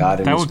about God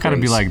and that would kind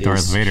of be like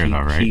Darth Vader, though,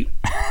 right?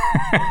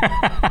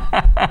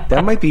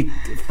 That might be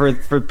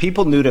for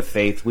people new to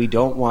faith. We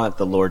don't want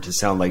the Lord to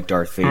sound like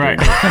Darth Vader. Right.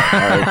 All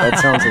right, that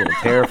sounds a little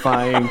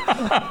terrifying.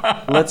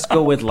 Let's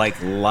go with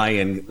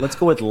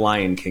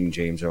Lion King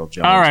James Earl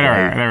Jones. All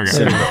right. There we go.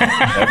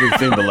 Cinderella.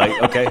 Everything but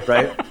like, okay,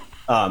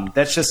 right?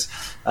 That's just,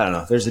 I don't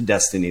know. There's a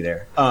destiny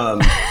there.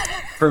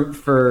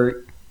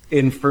 For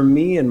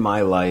me in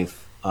my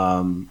life,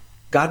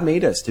 God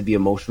made us to be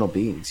emotional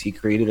beings. He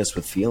created us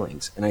with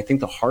feelings. And I think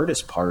the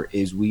hardest part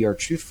is we are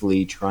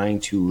truthfully trying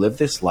to live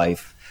this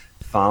life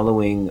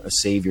following a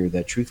Savior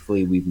that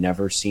truthfully we've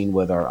never seen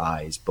with our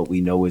eyes, but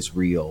we know is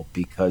real,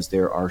 because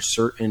there are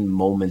certain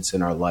moments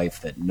in our life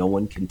that no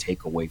one can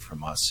take away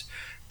from us,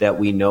 that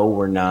we know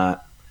were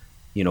not,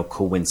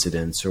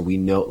 coincidence, or we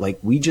know, like,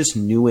 we just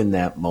knew in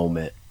that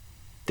moment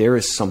there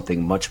is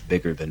something much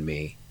bigger than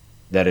me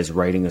that is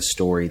writing a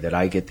story that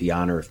I get the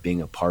honor of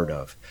being a part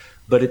of.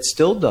 But it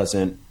still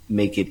doesn't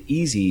make it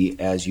easy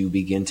as you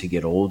begin to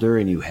get older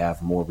and you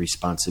have more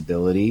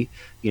responsibility.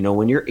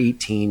 When you're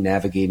 18,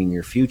 navigating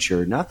your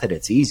future, not that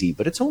it's easy,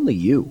 but it's only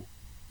you.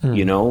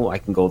 I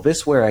can go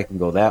this way, I can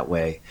go that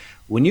way.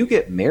 When you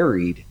get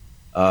married,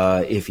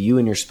 if you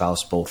and your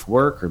spouse both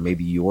work, or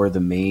maybe you're the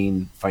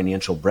main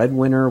financial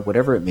breadwinner,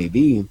 whatever it may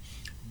be,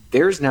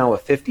 there's now a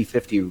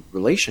 50-50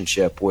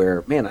 relationship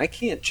where, man, I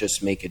can't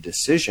just make a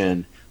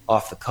decision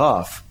off the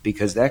cuff,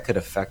 because that could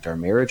affect our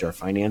marriage, our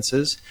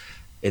finances.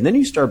 And then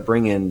you start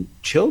bringing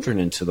children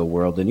into the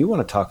world, and you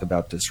want to talk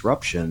about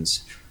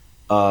disruptions.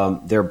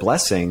 They're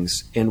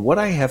blessings. And what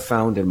I have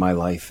found in my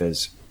life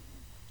is,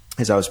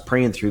 as I was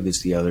praying through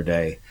this the other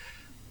day,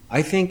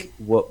 I think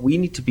what we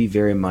need to be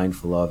very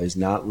mindful of is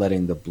not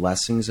letting the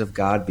blessings of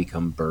God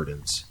become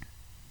burdens.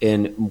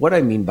 And what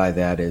I mean by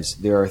that is,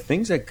 there are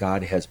things that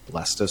God has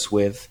blessed us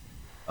with,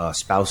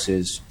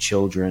 spouses,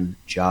 children,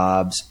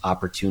 jobs,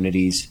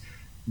 opportunities,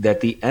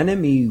 that the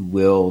enemy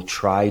will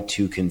try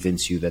to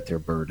convince you that they're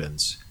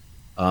burdens,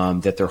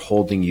 that they're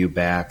holding you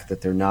back,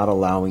 that they're not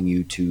allowing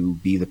you to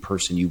be the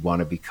person you want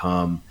to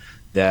become,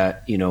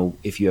 that,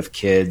 if you have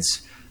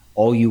kids,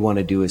 all you want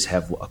to do is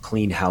have a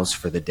clean house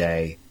for the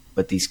day,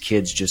 but these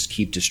kids just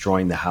keep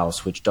destroying the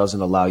house, which doesn't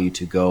allow you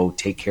to go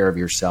take care of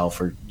yourself,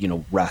 or,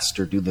 rest,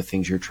 or do the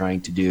things you're trying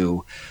to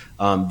do.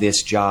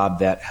 This job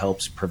that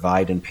helps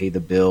provide and pay the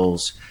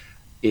bills,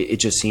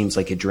 it just seems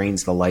like it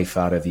drains the life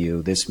out of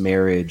you. This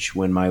marriage,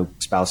 when my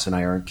spouse and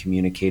I aren't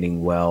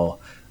communicating well,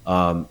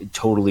 it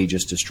totally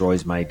just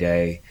destroys my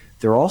day.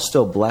 They're all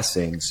still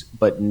blessings,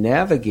 but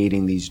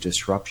navigating these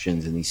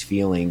disruptions and these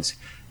feelings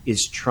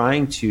is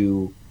trying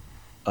to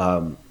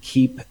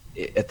keep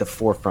at the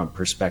forefront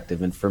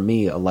perspective. And for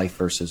me, a life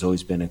verse has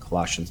always been in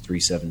Colossians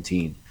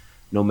 3:17.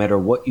 No matter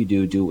what you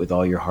do, do it with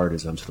all your heart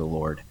as unto the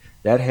Lord.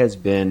 That has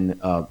been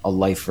a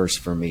life verse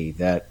for me.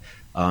 That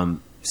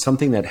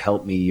something that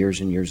helped me years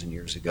and years and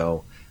years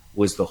ago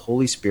was the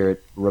Holy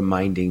Spirit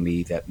reminding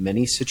me that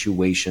many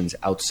situations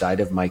outside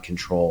of my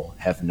control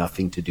have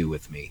nothing to do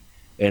with me.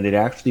 And it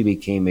actually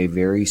became a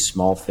very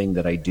small thing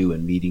that I do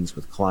in meetings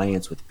with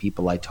clients, with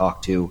people I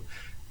talk to.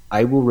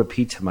 I will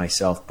repeat to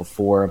myself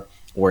before,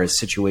 or as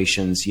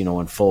situations,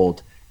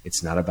 unfold,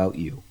 it's not about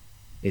you.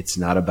 It's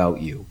not about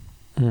you.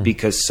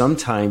 Because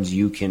sometimes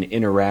you can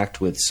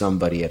interact with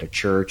somebody at a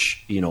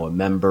church, a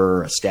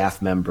member, a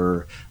staff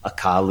member, a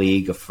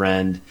colleague, a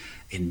friend,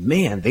 and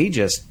man, they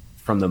just,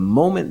 from the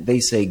moment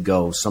they say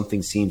go,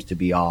 something seems to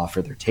be off,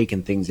 or they're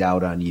taking things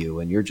out on you,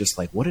 and you're just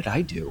like, what did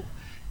I do?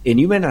 And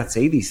you may not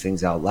say these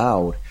things out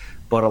loud,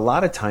 but a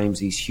lot of times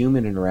these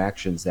human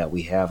interactions that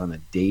we have on a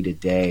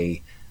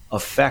day-to-day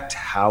affect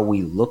how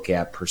we look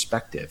at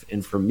perspective.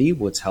 And for me,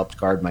 what's helped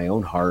guard my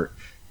own heart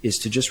is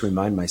to just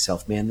remind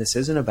myself, man, this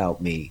isn't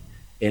about me.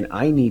 And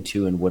I need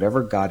to, and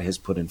whatever God has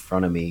put in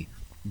front of me,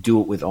 do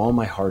it with all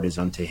my heart as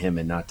unto him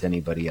and not to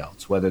anybody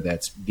else, whether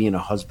that's being a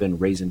husband,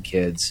 raising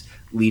kids,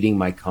 leading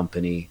my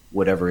company,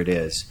 whatever it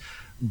is.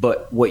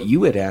 But what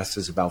you had asked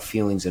is about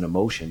feelings and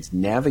emotions,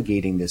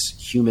 navigating this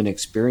human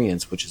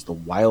experience, which is the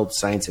wild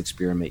science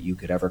experiment you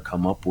could ever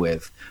come up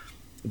with.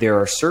 There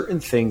are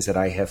certain things that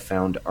I have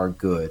found are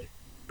good,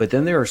 but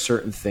then there are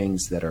certain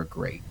things that are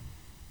great.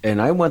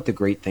 And I want the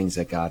great things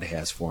that God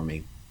has for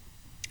me.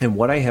 And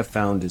what I have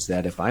found is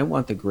that if I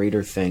want the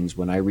greater things,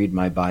 when I read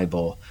my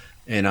Bible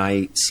and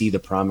I see the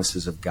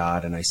promises of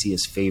God and I see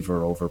his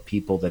favor over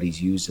people that he's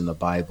used in the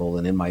Bible,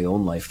 and in my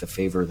own life, the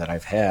favor that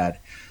I've had,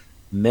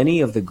 many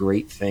of the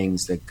great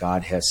things that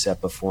God has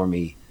set before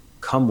me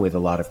come with a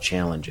lot of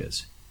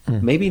challenges.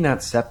 Maybe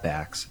not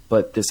setbacks,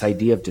 but this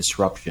idea of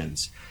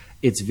disruptions.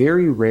 It's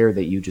very rare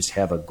that you just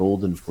have a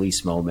golden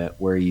fleece moment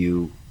where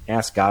you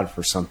ask God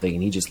for something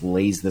and he just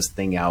lays this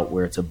thing out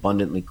where it's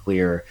abundantly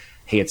clear,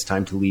 hey, it's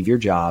time to leave your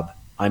job.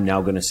 I'm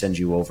now going to send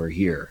you over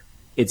here.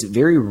 It's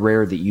very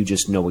rare that you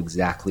just know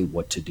exactly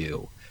what to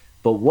do.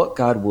 But what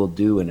God will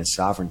do in his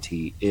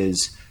sovereignty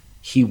is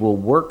he will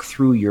work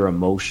through your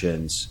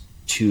emotions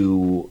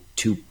to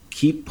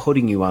keep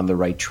putting you on the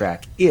right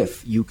track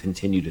if you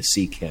continue to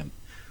seek him,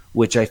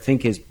 which I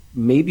think is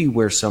maybe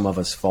where some of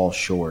us fall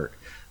short.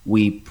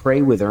 We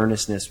pray with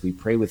earnestness, we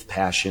pray with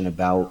passion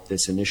about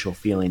this initial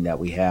feeling that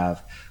we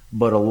have,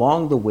 But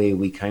along the way,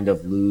 we kind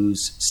of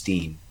lose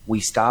steam. We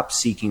stop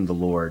seeking the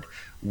Lord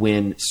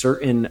when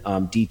certain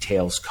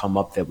details come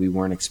up that we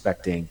weren't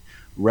expecting,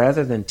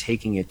 rather than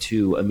taking it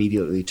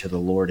immediately to the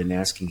Lord and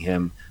asking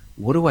him,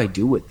 what do I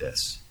do with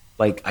this?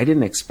 Like, I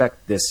didn't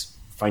expect this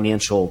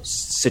financial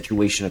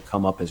situation to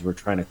come up as we're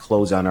trying to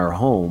close on our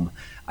home.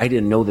 I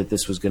didn't know that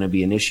this was going to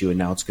be an issue, and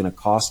now it's going to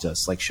cost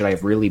us. Like, should I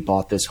have really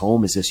bought this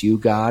home? Is this you,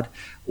 God?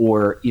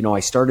 Or, I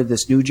started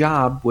this new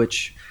job,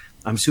 which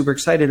I'm super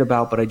excited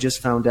about, but I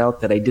just found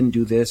out that I didn't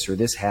do this or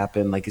this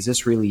happened. Like, is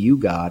this really you,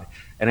 God?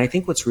 And I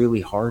think what's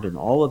really hard in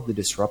all of the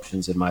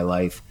disruptions in my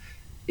life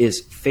is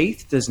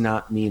faith does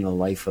not mean a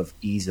life of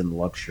ease and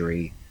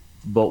luxury,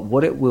 but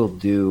what it will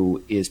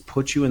do is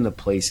put you in the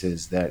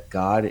places that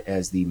God,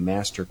 as the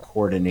master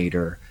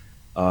coordinator,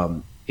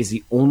 is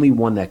the only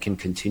one that can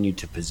continue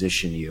to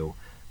position you.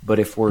 But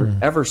if we're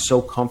ever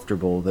so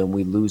comfortable, then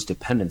we lose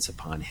dependence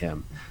upon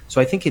him. So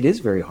I think it is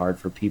very hard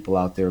for people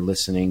out there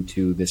listening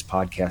to this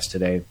podcast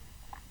today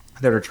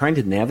that are trying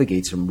to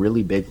navigate some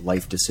really big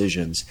life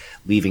decisions,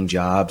 leaving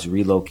jobs,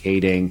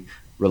 relocating,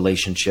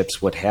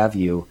 relationships, what have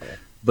you.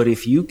 But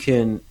if you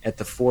can, at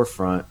the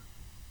forefront,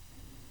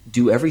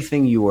 do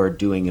everything you are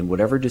doing and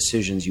whatever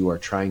decisions you are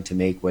trying to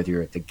make, whether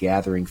you're at the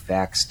gathering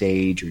fact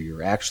stage or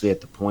you're actually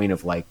at the point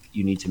of like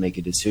you need to make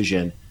a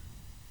decision,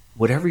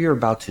 whatever you're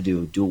about to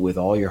do it with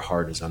all your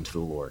heart as unto the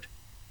Lord.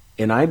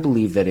 And I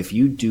believe that if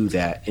you do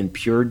that in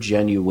pure,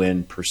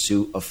 genuine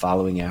pursuit of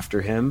following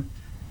after him,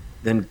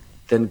 then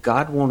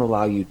God won't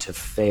allow you to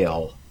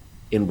fail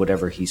in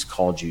whatever he's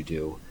called you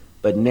to.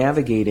 But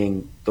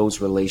navigating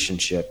those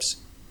relationships,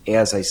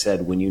 as I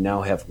said, when you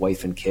now have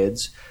wife and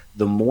kids,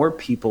 the more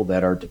people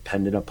that are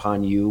dependent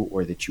upon you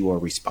or that you are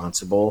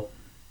responsible,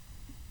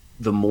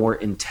 the more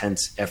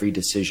intense every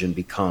decision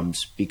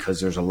becomes, because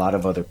there's a lot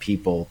of other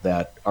people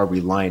that are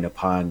relying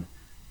upon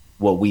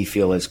what we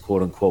feel is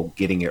quote unquote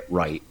getting it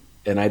right.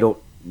 And I don't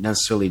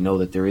necessarily know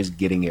that there is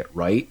getting it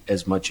right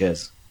as much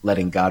as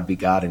letting God be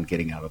God and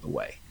getting out of the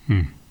way.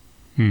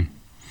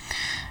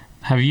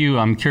 Have you,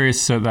 I'm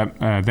curious, so that,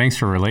 thanks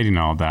for relating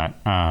all that.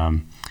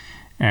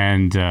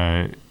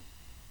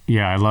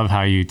 Yeah, I love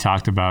how you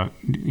talked about,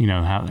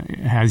 how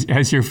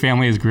as your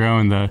family has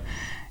grown,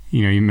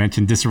 you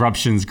mentioned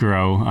disruptions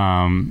grow,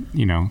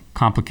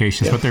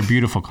 complications, but they're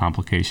beautiful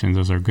complications.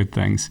 Those are good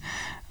things.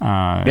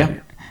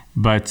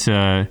 But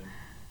so,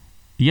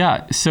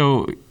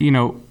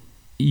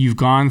 you've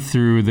gone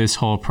through this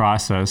whole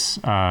process.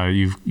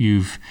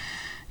 You've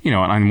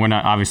and we're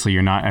not, obviously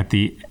you're not at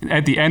the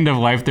end of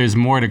life. There's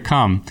more to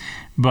come,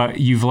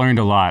 but you've learned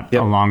a lot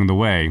along the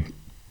way.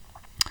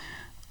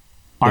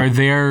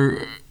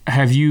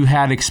 Have you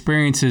had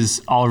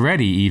experiences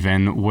already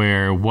even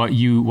where what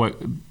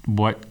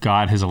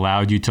God has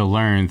allowed you to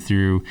learn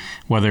through,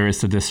 whether it's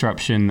the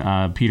disruption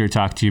Peter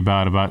talked to you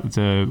about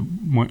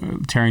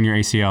tearing your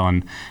ACL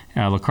and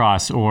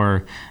lacrosse,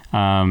 or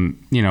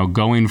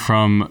going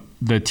from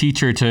the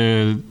teacher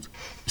to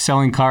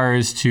selling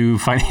cars to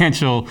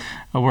financial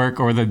work,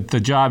 or the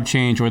job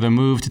change or the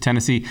move to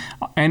Tennessee,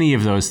 any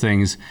of those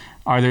things?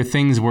 Are there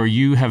things where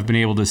you have been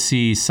able to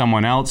see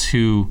someone else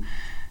who,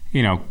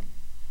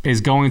 is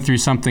going through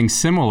something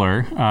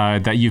similar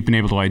that you've been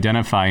able to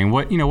identify, and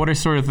what are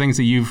sort of things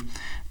that you've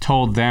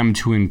told them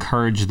to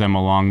encourage them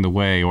along the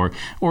way, or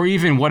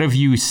even what have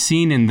you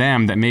seen in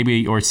them that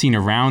maybe, or seen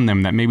around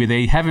them that maybe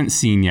they haven't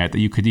seen yet that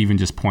you could even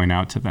just point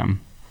out to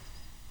them?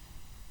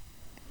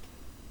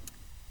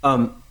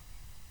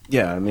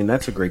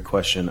 That's a great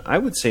question. I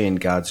would say in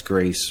God's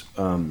grace,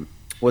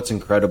 what's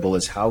incredible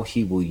is how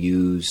he will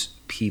use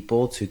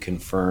people to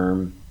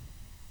confirm.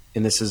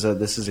 And this is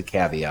a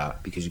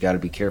caveat because you got to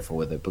be careful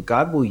with it. But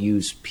God will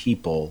use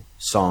people,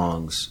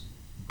 songs,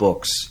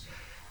 books.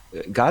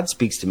 God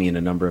speaks to me in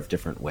a number of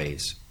different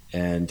ways.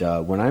 And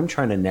when I'm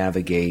trying to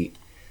navigate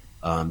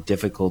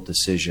difficult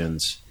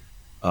decisions,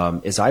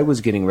 as I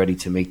was getting ready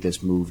to make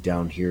this move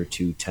down here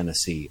to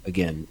Tennessee,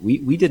 again,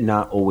 we did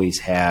not always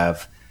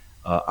have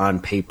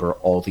on paper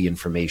all the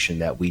information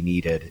that we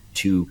needed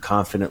to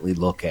confidently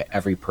look at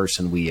every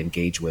person we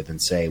engage with and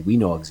say, we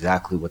know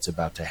exactly what's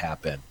about to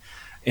happen.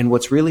 And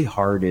what's really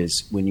hard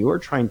is when you're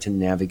trying to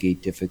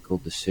navigate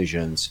difficult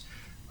decisions,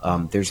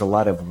 there's a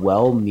lot of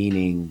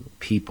well-meaning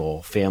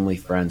people, family,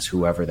 friends,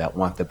 whoever, that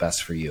want the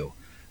best for you.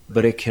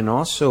 But it can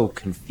also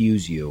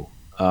confuse you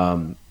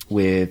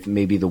with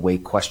maybe the way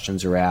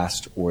questions are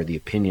asked or the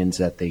opinions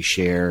that they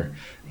share,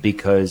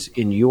 because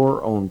in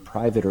your own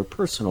private or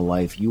personal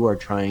life, you are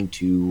trying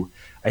to,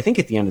 I think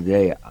at the end of the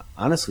day,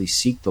 honestly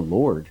seek the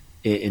Lord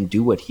and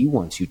do what he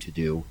wants you to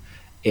do.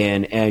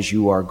 And as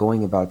you are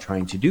going about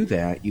trying to do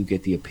that, you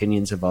get the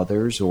opinions of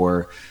others,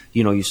 or,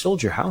 you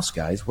sold your house,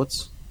 guys.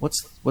 What's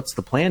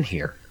the plan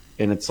here?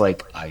 And it's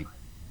like,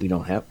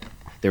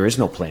 there is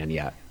no plan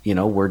yet.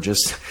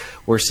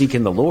 We're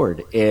seeking the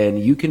Lord. And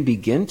you can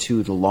begin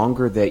to, the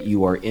longer that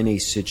you are in a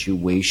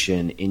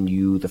situation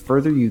the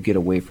further you get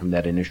away from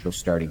that initial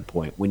starting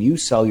point. When you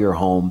sell your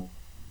home,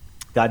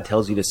 God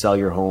tells you to sell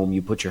your home,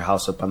 you put your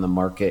house up on the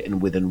market, and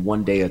within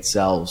one day it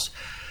sells.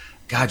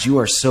 God, you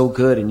are so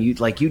good. And you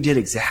did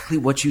exactly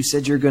what you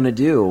said you're going to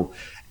do.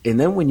 And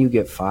then when you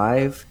get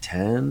 5,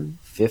 10,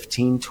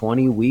 15,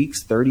 20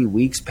 weeks, 30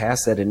 weeks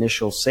past that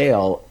initial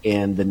sale,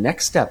 and the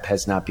next step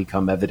has not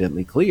become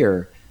evidently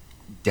clear,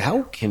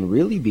 doubt can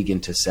really begin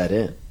to set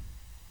in.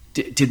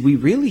 Did we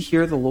really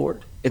hear the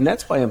Lord? And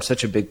that's why I'm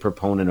such a big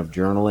proponent of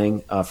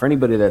journaling. For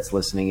anybody that's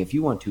listening, if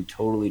you want to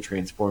totally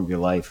transform your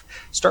life,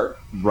 start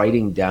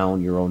writing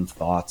down your own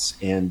thoughts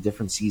and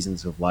different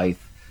seasons of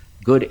life,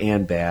 good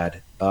and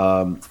bad,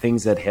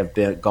 things that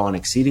have gone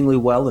exceedingly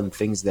well and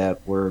things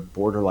that were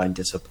borderline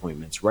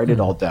disappointments. Write it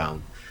all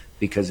down.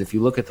 Because if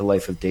you look at the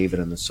life of David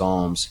in the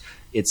Psalms,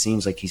 it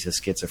seems like he's a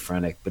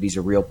schizophrenic, but he's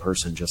a real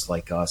person just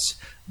like us.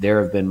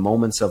 There have been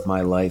moments of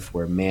my life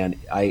where, man,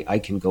 I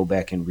can go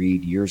back and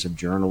read years of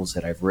journals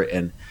that I've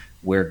written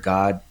where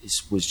God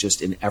was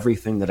just in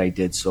everything that I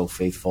did so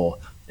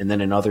faithful. And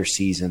then in other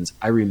seasons,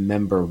 I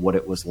remember what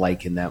it was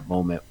like in that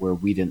moment where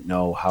we didn't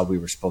know how we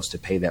were supposed to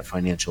pay that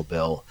financial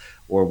bill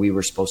or we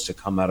were supposed to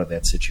come out of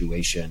that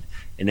situation.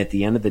 And at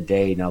the end of the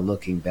day, now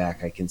looking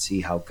back, I can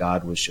see how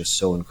God was just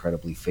so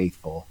incredibly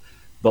faithful.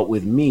 But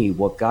with me,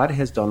 what God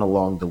has done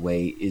along the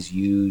way is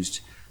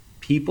used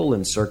people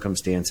and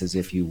circumstances,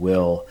 if you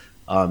will,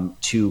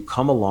 to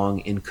come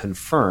along and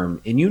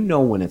confirm. And you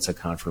know when it's a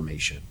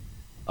confirmation.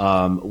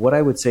 What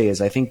I would say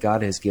is I think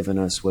God has given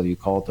us, whether you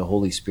call it the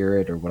Holy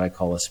Spirit or what I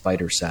call a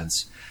spider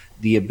sense,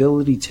 the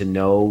ability to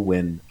know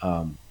when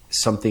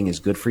something is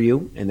good for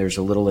you. And there's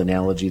a little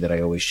analogy that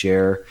I always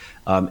share.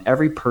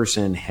 Every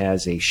person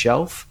has a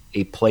shelf,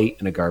 a plate,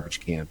 and a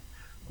garbage can.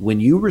 When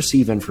you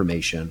receive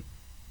information,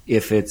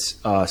 if it's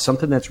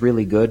something that's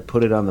really good,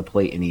 put it on the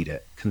plate and eat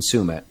it,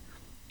 consume it.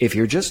 If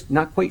you're just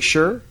not quite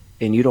sure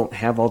and you don't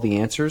have all the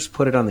answers,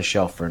 put it on the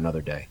shelf for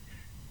another day.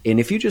 And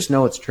if you just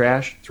know it's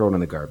trash, throw it in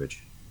the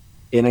garbage.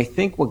 And I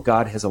think what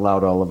God has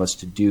allowed all of us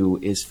to do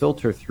is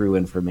filter through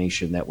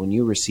information that when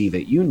you receive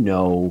it, you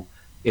know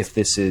if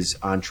this is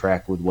on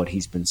track with what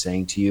he's been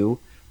saying to you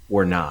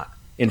or not.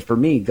 And for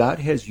me, God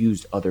has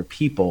used other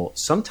people,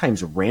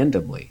 sometimes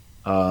randomly.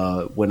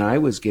 When I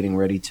was getting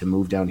ready to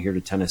move down here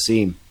to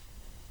Tennessee,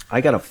 I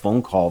got a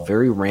phone call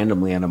very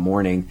randomly on a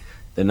morning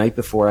the night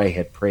before I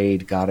had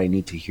prayed, God, I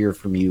need to hear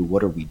from you.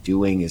 What are we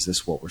doing? Is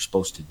this what we're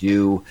supposed to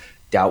do?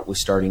 Doubt was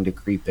starting to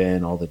creep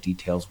in. All the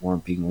details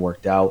weren't being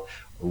worked out.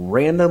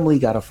 Randomly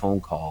got a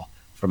phone call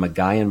from a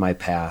guy in my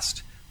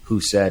past who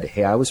said,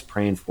 hey, I was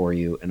praying for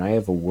you and I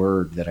have a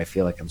word that I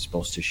feel like I'm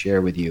supposed to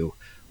share with you,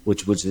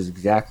 which was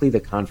exactly the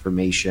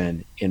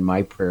confirmation in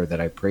my prayer that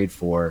I prayed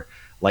for,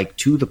 like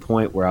to the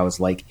point where I was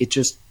like, it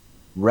just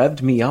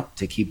revved me up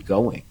to keep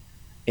going.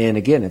 And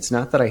again, it's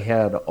not that I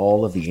had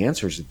all of the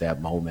answers at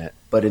that moment,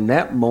 but in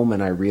that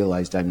moment, I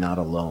realized I'm not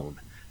alone.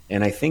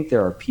 And I think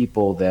there are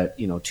people that,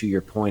 to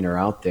your point, are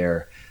out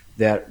there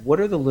that what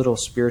are the little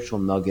spiritual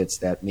nuggets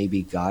that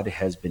maybe God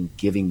has been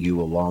giving you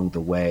along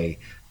the way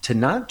to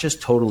not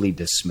just totally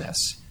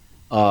dismiss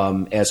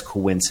as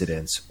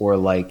coincidence or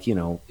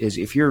is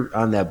if you're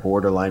on that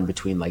borderline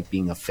between like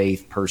being a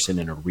faith person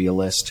and a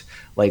realist,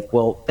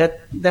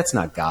 that's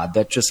not God.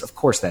 That just, of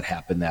course that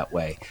happened that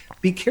way.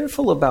 Be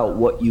careful about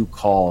what you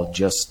call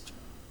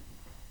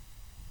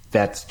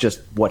that's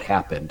just what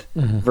happened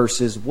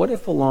versus what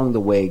if along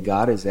the way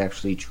God is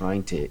actually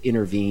trying to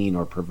intervene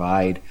or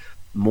provide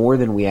more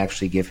than we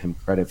actually give him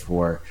credit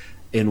for.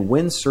 And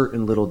when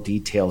certain little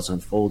details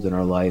unfold in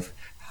our life,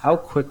 how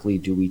quickly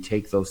do we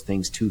take those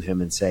things to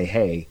him and say,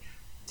 hey,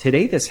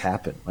 today this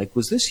happened.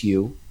 Was this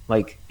you?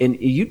 And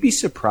you'd be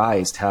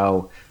surprised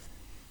how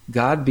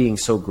God being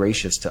so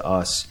gracious to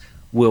us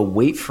will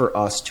wait for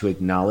us to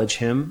acknowledge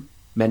him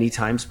many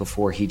times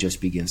before he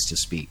just begins to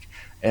speak.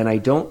 And I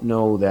don't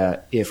know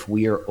that if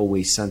we are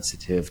always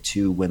sensitive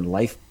to when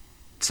life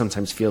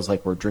sometimes feels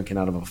like we're drinking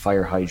out of a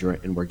fire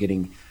hydrant and we're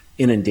getting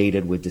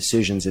inundated with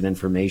decisions and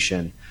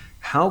information,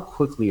 how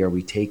quickly are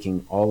we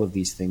taking all of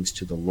these things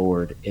to the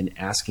Lord and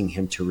asking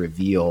him to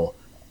reveal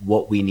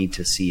what we need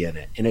to see in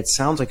it? And it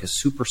sounds like a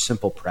super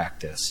simple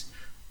practice,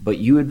 but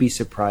you would be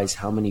surprised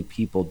how many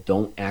people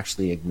don't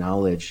actually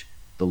acknowledge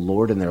the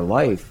Lord in their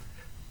life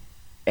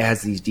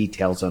as these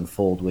details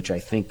unfold, which I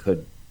think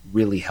could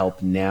really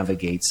help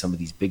navigate some of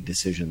these big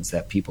decisions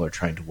that people are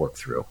trying to work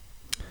through.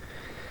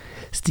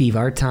 Steve,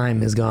 our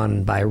time has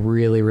gone by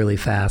really, really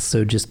fast.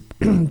 So just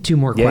two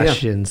more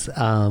questions.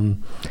 Yeah.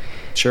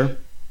 Sure.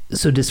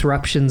 So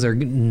disruptions are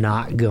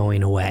not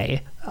going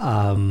away.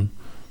 Right.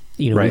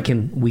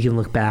 we can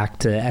look back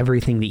to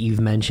everything that you've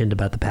mentioned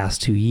about the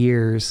past 2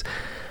 years.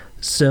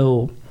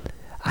 So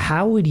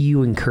how would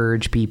you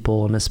encourage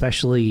people, and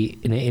especially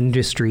in an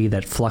industry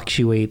that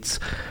fluctuates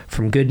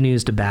from good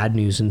news to bad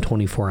news in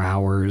 24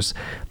 hours,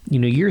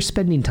 you're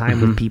spending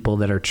time with people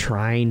that are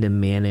trying to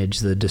manage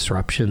the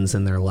disruptions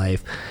in their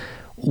life.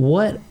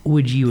 What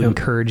would you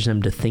encourage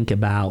them to think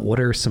about? What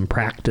are some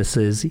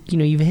practices?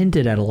 You've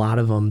hinted at a lot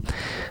of them,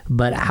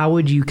 but how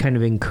would you kind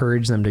of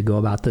encourage them to go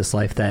about this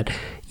life that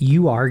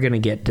you are going to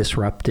get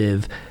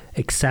disruptive,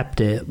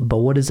 accept it, but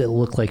what does it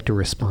look like to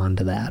respond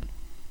to that?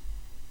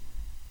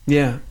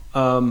 Yeah.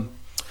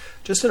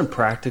 Just in a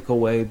practical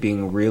way,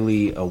 being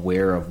really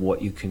aware of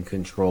what you can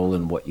control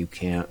and what you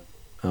can't.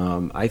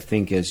 I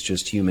think as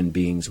just human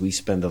beings, we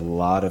spend a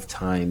lot of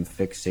time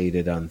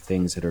fixated on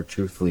things that are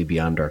truthfully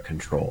beyond our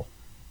control.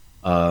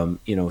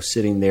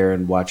 Sitting there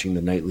and watching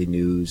the nightly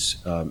news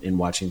and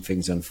watching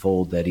things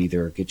unfold that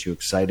either get you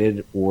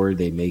excited or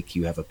they make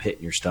you have a pit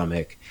in your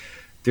stomach.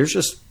 There's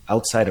just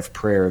outside of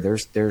prayer,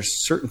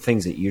 there's certain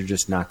things that you're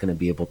just not going to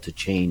be able to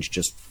change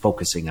just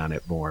focusing on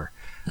it more.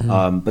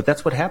 But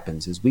that's what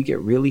happens is we get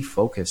really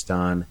focused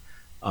on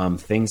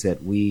things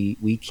that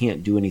we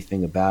can't do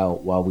anything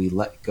about while we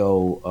let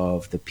go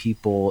of the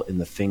people and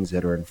the things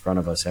that are in front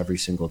of us every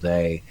single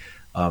day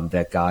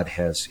that God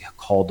has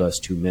called us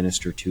to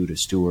minister to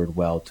steward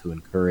well, to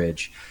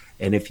encourage.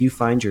 And if you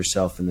find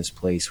yourself in this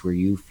place where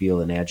you feel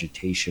an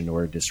agitation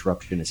or a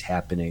disruption is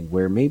happening,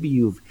 where maybe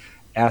you've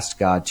asked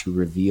God to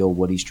reveal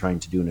what he's trying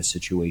to do in a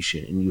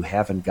situation and you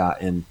haven't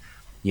gotten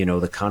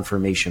the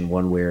confirmation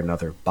one way or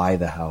another, buy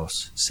the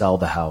house, sell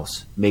the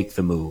house, make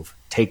the move,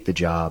 take the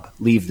job,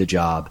 leave the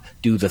job,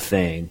 do the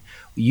thing.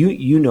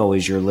 You know,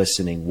 as you're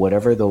listening,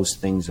 whatever those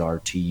things are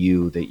to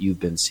you that you've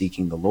been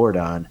seeking the Lord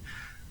on,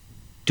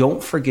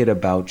 don't forget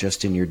about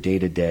just in your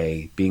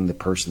day-to-day being the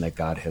person that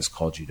God has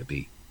called you to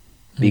be.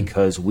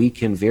 Because we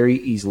can very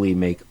easily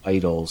make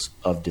idols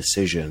of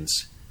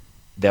decisions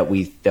that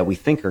we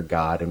think are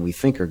God and we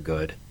think are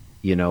good.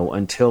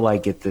 Until I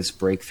get this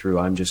breakthrough,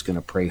 I'm just going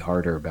to pray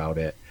harder about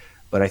it.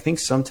 But I think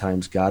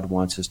sometimes God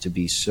wants us to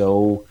be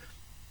so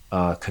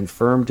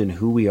confirmed in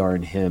who we are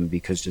in him,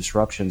 because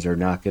disruptions are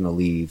not going to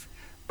leave.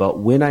 But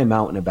when I'm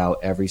out and about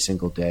every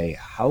single day,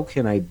 how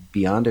can I,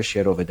 beyond a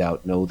shadow of a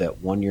doubt, know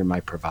that, one, you're my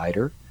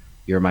provider,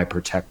 you're my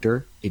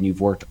protector, and you've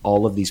worked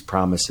all of these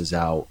promises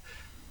out?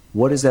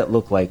 What does that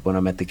look like when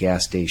I'm at the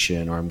gas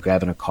station or I'm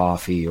grabbing a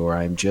coffee or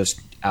I'm just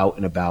out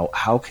and about?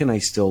 How can I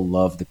still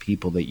love the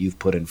people that you've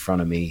put in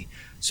front of me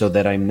so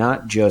that I'm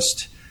not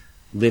just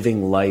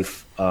living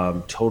life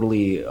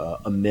totally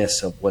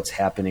amiss of what's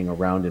happening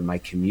around in my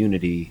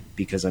community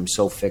because I'm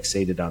so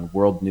fixated on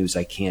world news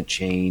I can't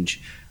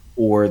change,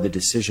 or the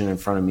decision in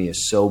front of me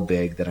is so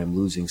big that I'm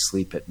losing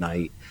sleep at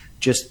night?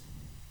 Just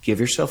give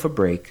yourself a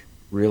break.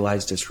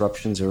 Realize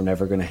disruptions are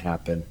never going to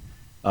happen.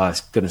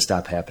 It's going to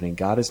stop happening.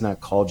 God has not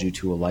called you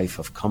to a life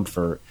of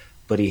comfort,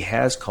 but he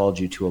has called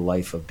you to a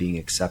life of being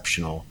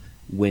exceptional.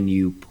 When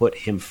you put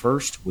him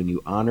first, when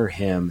you honor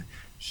him,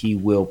 he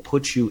will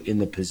put you in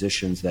the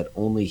positions that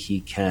only he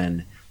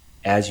can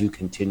as you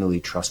continually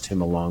trust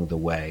him along the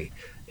way.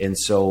 And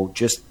so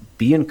just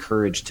be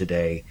encouraged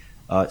today.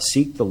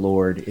 Seek the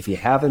Lord. If you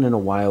haven't in a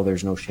while,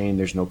 there's no shame,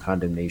 there's no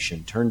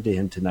condemnation. Turn to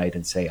him tonight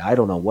and say, I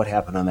don't know what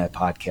happened on that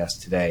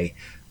podcast today,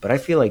 but I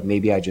feel like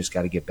maybe I just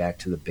got to get back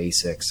to the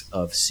basics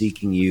of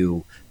seeking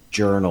you.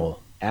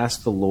 Journal.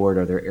 Ask the Lord,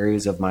 are there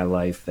areas of my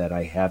life that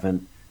I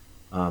haven't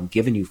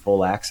given you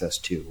full access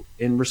to?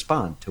 And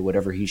respond to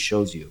whatever he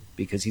shows you,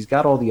 because he's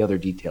got all the other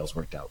details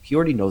worked out. He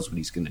already knows what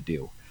he's going to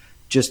do.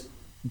 Just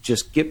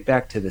get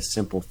back to the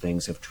simple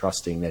things of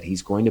trusting that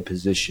he's going to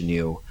position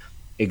you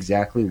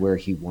exactly where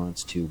he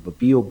wants to, but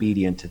be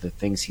obedient to the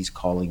things he's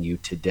calling you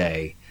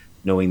today,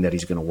 knowing that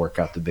he's going to work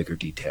out the bigger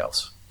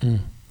details.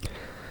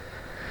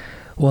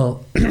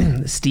 Well,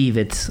 Steve,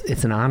 it's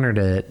an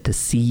honor to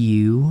see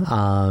you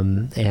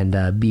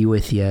and be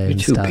with you and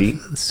too, stuff. Pete.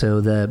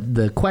 So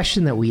the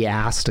question that we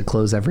ask to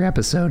close every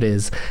episode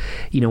is,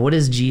 what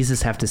does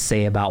Jesus have to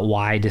say about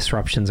why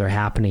disruptions are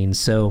happening?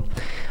 So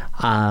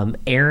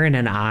Aaron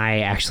and I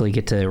actually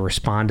get to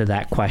respond to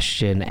that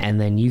question,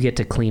 and then you get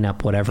to clean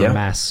up whatever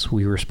mess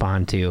we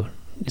respond to.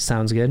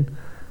 Sounds good?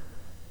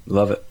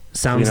 Love it.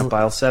 Clean up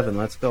aisle 7.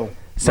 Let's go.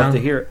 Love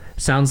to hear it.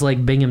 Sounds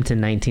like Binghamton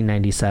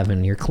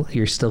 1997.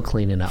 You're still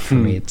cleaning up for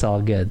me. It's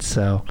all good.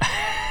 So,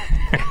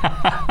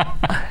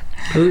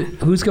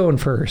 who's going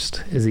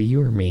first? Is it you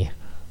or me?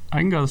 I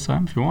can go this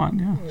time if you want.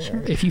 Yeah,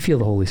 sure. If you feel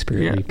the Holy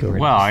Spirit, you go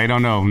right Well, I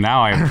don't know.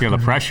 Now I feel the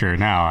pressure.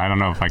 Now I don't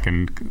know if I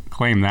can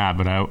claim that,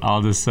 but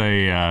I'll just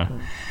say,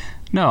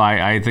 no.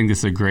 I think this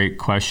is a great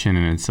question,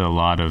 and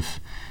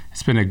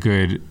it's been a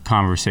good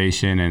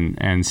conversation.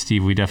 And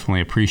Steve, we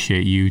definitely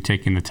appreciate you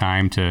taking the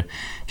time to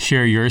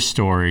share your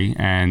story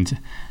and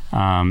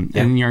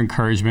your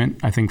encouragement,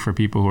 I think, for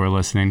people who are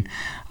listening.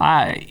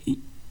 I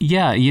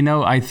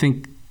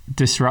think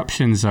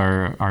disruptions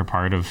are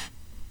part of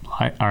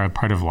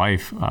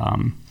life.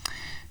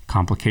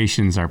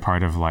 Complications are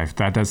part of life.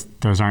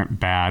 Those aren't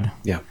bad.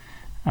 Yeah.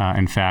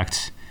 In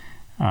fact,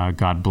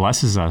 God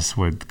blesses us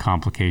with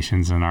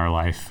complications in our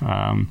life.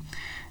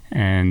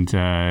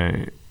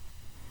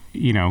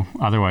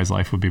 Otherwise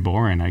life would be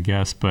boring, I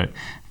guess. But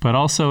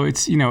also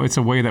it's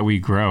a way that we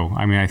grow.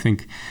 I mean, I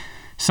think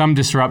some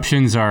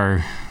disruptions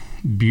are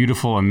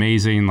beautiful,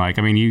 amazing.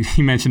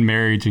 You mentioned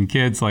marriage and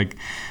kids,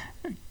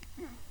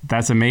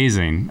 that's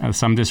amazing.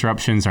 Some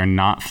disruptions are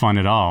not fun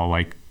at all.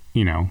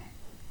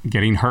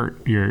 Getting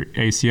hurt, your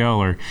ACL,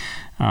 or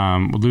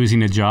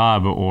losing a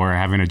job, or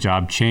having a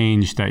job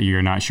change that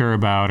you're not sure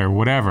about, or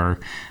whatever.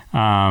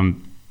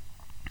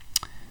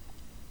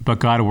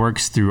 God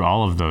works through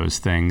all of those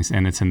things,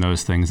 and it's in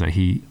those things that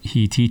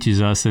He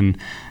teaches us. And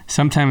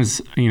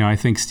sometimes, I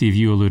think, Steve,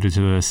 you alluded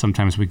to this.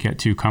 Sometimes we get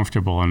too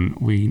comfortable, and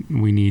we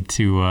need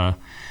to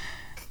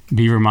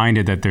be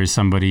reminded that there's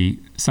somebody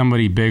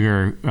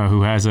bigger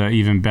who has an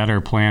even better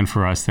plan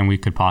for us than we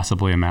could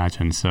possibly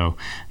imagine. So,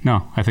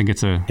 no, I think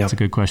it's a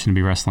good question to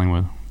be wrestling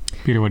with.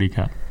 Peter, what do you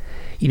got?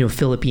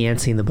 Philip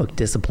Yancey in the book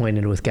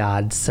Disappointed with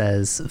God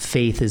says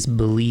faith is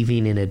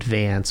believing in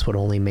advance what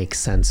only makes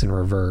sense in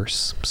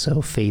reverse.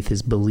 So faith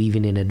is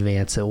believing in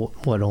advance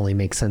what only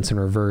makes sense in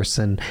reverse.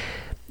 And,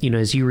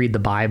 as you read the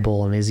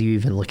Bible and as you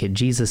even look at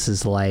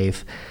Jesus's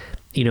life,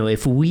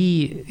 if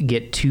we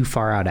get too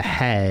far out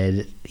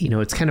ahead,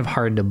 it's kind of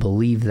hard to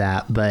believe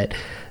that. But,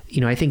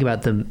 I think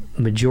about the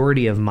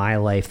majority of my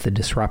life, the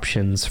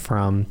disruptions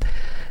from,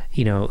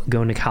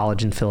 going to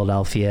college in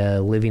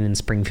Philadelphia, living in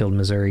Springfield,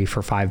 Missouri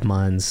for 5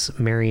 months,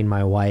 marrying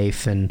my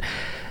wife, and,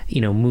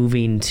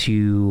 moving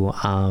to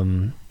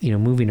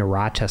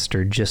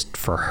Rochester just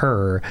for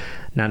her,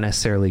 not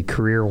necessarily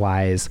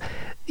career-wise.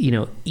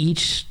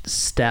 Each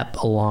step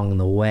along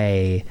the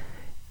way,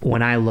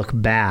 when I look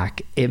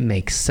back, it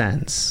makes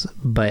sense.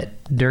 But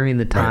during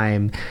the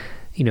time,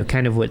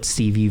 kind of what,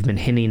 Steve, you've been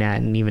hinting at,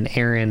 and even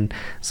Aaron,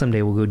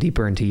 someday we'll go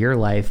deeper into your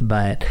life,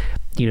 but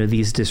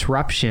these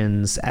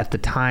disruptions at the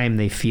time,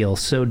 they feel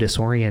so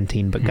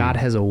disorienting, but God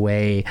has a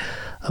way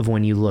of,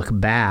 when you look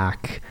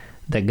back,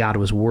 that God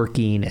was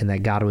working and that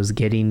God was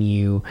getting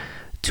you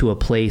to a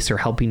place or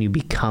helping you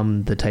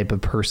become the type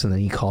of person that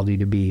He called you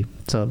to be.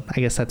 So I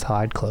guess that's how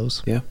I'd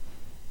close. Yeah.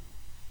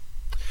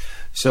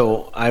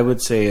 So I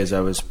would say, as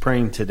I was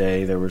praying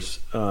today, there was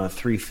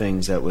 3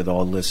 things that, with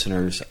all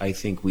listeners, I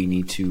think we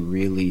need to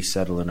really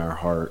settle in our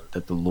heart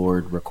that the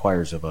Lord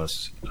requires of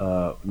us.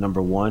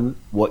 Number 1,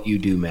 what you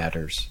do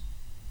matters.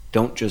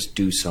 Don't just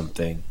do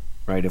something,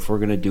 right? If we're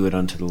going to do it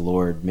unto the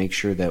Lord, make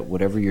sure that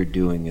whatever you're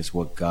doing is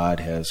what God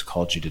has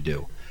called you to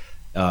do.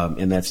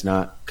 And that's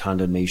not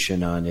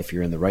condemnation on if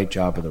you're in the right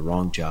job or the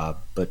wrong job,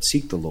 but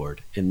seek the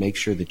Lord and make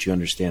sure that you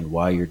understand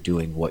why you're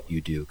doing what you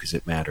do, because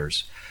it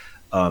matters.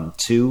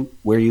 2,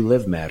 where you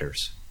live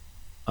matters.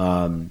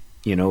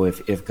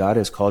 If God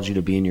has called you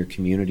to be in your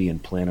community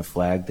and plant a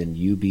flag, then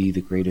you be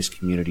the greatest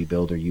community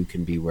builder you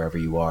can be wherever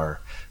you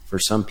are. For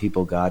some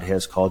people, God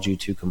has called you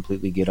to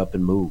completely get up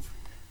and move.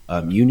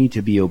 You need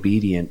to be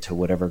obedient to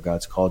whatever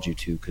God's called you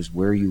to, because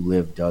where you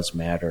live does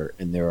matter.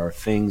 And there are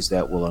things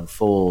that will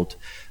unfold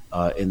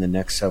in the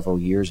next several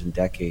years and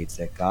decades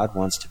that God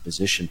wants to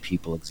position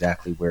people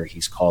exactly where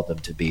He's called them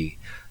to be.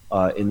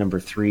 And number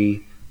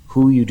 3,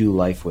 who you do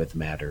life with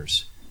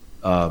matters.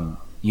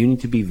 You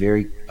need to be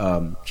very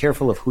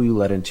careful of who you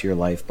let into your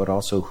life, but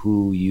also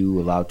who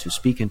you allow to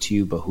speak into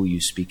you, but who you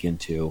speak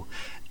into.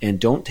 And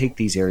don't take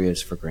these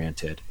areas for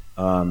granted.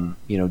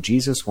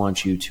 Jesus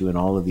wants you to, in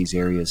all of these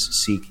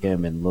areas, seek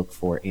Him and look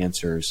for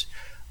answers,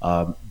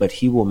 but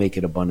He will make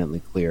it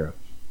abundantly clear.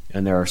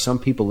 And there are some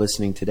people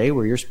listening today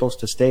where you're supposed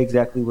to stay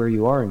exactly where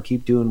you are and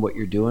keep doing what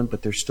you're doing,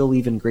 but there's still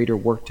even greater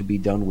work to be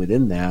done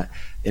within that.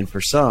 And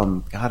for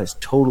some, God is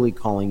totally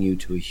calling you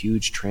to a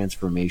huge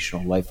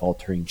transformational,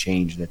 life-altering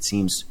change that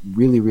seems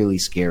really, really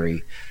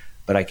scary.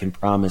 But I can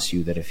promise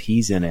you that if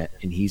He's in it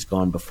and He's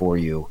gone before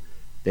you,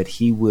 that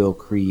He will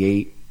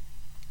create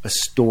a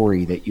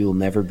story that you'll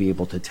never be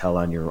able to tell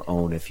on your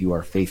own if you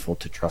are faithful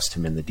to trust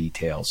Him in the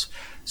details.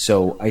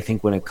 So I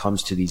think when it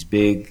comes to these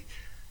big,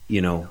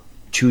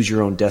 choose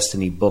your own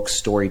destiny book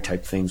story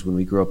type things when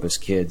we grew up as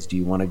kids. Do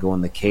you want to go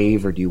in the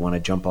cave or do you want to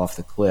jump off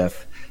the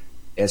cliff?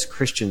 As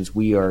Christians,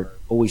 we are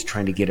always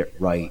trying to get it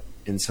right.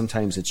 And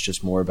sometimes it's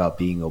just more about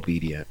being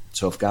obedient.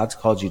 So if God's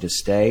called you to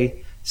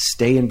stay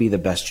and be the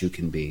best you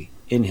can be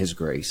in His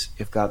grace.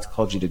 If God's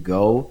called you to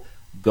go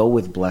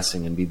with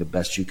blessing and be the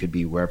best you could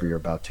be wherever you're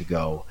about to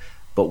go.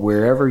 But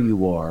wherever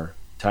you are,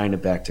 tying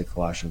it back to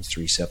Colossians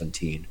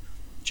 3:17,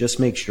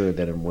 just make sure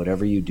that in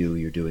whatever you do,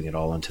 you're doing it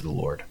all unto the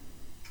Lord.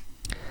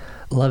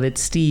 Love it.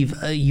 Steve,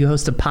 you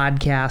host a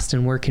podcast,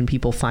 and where can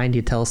people find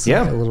you? Tell us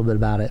a little bit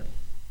about it.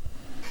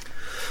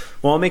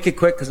 Well, I'll make it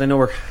quick because I know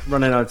we're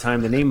running out of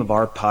time. The name of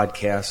our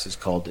podcast is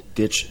called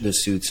Ditch the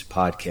Suits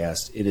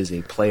Podcast. It is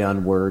a play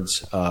on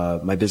words.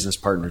 My business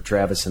partner,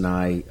 Travis, and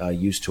I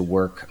used to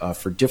work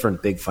for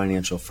different big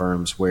financial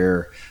firms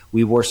where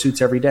we wore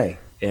suits every day.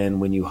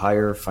 And when you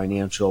hire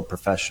financial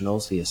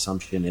professionals, the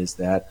assumption is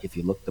that if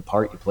you look the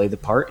part, you play the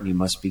part, and you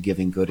must be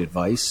giving good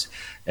advice.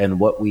 And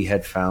what we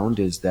had found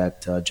is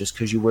that just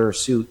because you wear a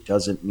suit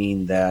doesn't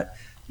mean that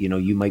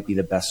you might be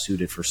the best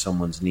suited for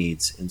someone's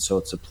needs. And so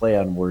it's a play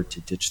on word to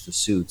ditch the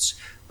suits.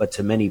 But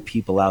to many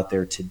people out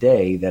there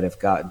today that have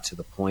gotten to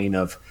the point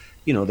of,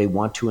 they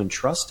want to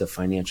entrust a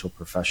financial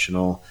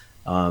professional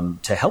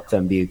to help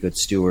them be a good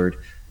steward,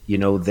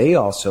 they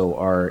also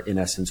are, in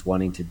essence,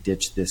 wanting to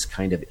ditch this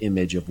kind of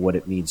image of what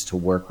it means to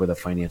work with a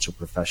financial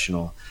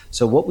professional.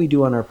 So what we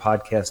do on our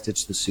podcast,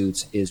 Ditch the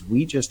Suits, is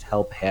we just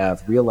help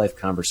have real life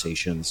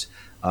conversations.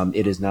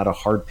 It is not a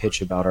hard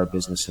pitch about our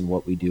business and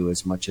what we do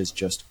as much as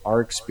just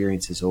our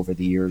experiences over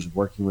the years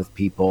working with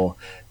people,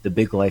 the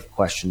big life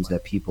questions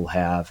that people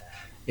have.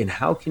 And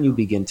how can you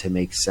begin to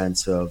make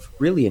sense of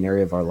really an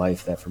area of our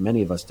life that for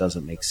many of us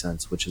doesn't make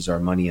sense, which is our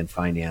money and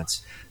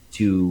finance,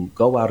 to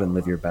go out and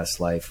live your best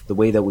life. The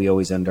way that we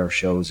always end our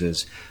shows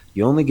is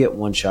you only get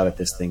one shot at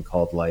this thing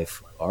called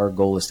life. Our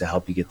goal is to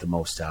help you get the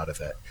most out of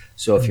it.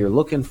 So if you're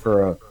looking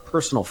for a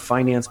personal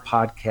finance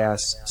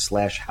podcast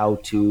 / how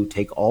to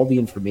take all the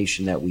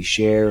information that we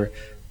share,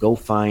 go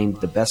find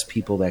the best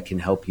people that can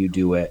help you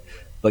do it,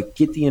 but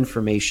get the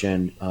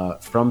information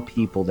from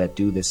people that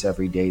do this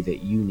every day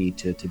that you need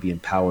to be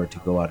empowered to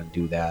go out and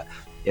do that.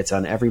 It's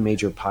on every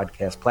major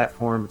podcast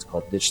platform. It's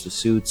called Ditch the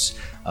Suits.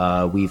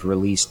 We've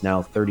released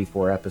now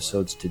 34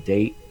 episodes to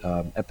date.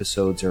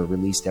 Episodes are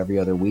released every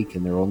other week,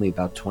 and they're only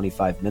about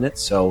 25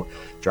 minutes. So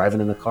driving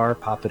in the car,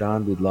 pop it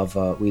on. We'd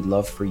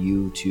love for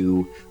you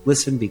to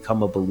listen,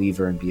 become a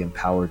believer, and be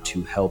empowered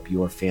to help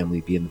your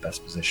family be in the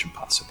best position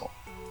possible.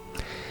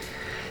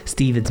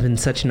 Steve, it's been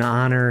such an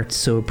honor.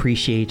 So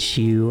appreciate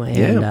you.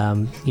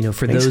 And,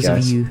 for Thanks, those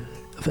guys. of you...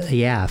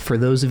 Yeah, for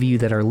those of you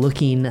that are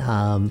looking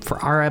for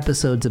our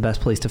episodes, the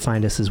best place to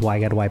find us is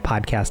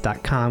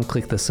whygodwhypodcast.com.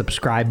 Click the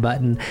subscribe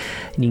button,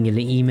 and you can get an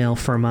email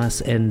from us.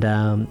 And,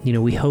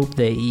 we hope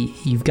that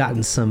you've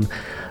gotten some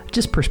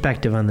just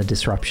perspective on the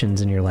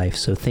disruptions in your life.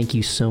 So thank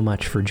you so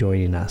much for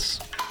joining us.